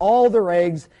put all their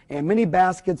eggs in many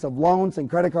baskets of loans and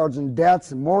credit cards and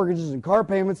debts and mortgages and car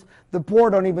payments. The poor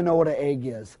don't even know what an egg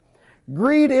is.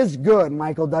 Greed is good,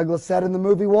 Michael Douglas said in the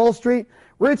movie Wall Street.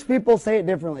 Rich people say it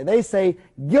differently. They say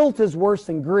guilt is worse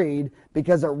than greed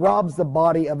because it robs the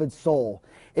body of its soul.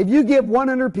 If you give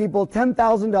 100 people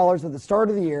 $10,000 at the start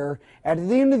of the year, at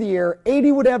the end of the year,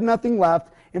 80 would have nothing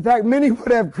left. In fact, many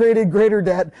would have created greater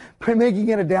debt by making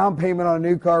it a down payment on a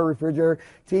new car, refrigerator,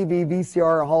 TV,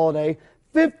 VCR, a holiday.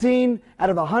 15 out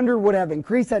of 100 would have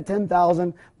increased that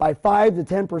 10,000 by 5 to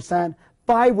 10%.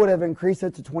 5 would have increased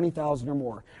it to 20,000 or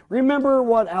more. Remember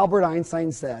what Albert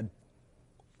Einstein said.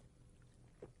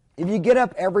 If you get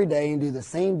up every day and do the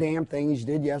same damn thing as you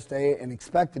did yesterday and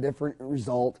expect a different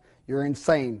result, you're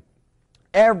insane.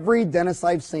 Every dentist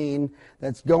I've seen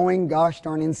that's going gosh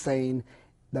darn insane,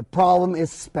 the problem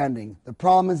is spending. The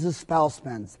problem is the spouse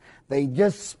spends. They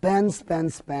just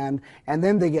spend, and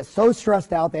then they get so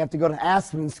stressed out they have to go to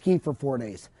Aspen and ski for 4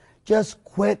 days. Just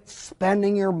quit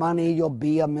spending your money. You'll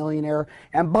be a millionaire.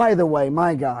 And by the way,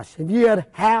 my gosh, if you had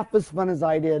half as fun as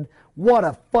I did, what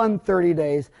a fun 30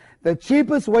 days. The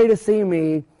cheapest way to see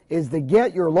me is to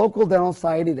get your local dental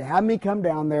society to have me come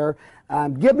down there.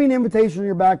 Give me an invitation in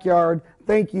your backyard.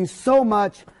 Thank you so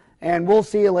much, and we'll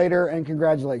see you later, and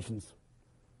congratulations.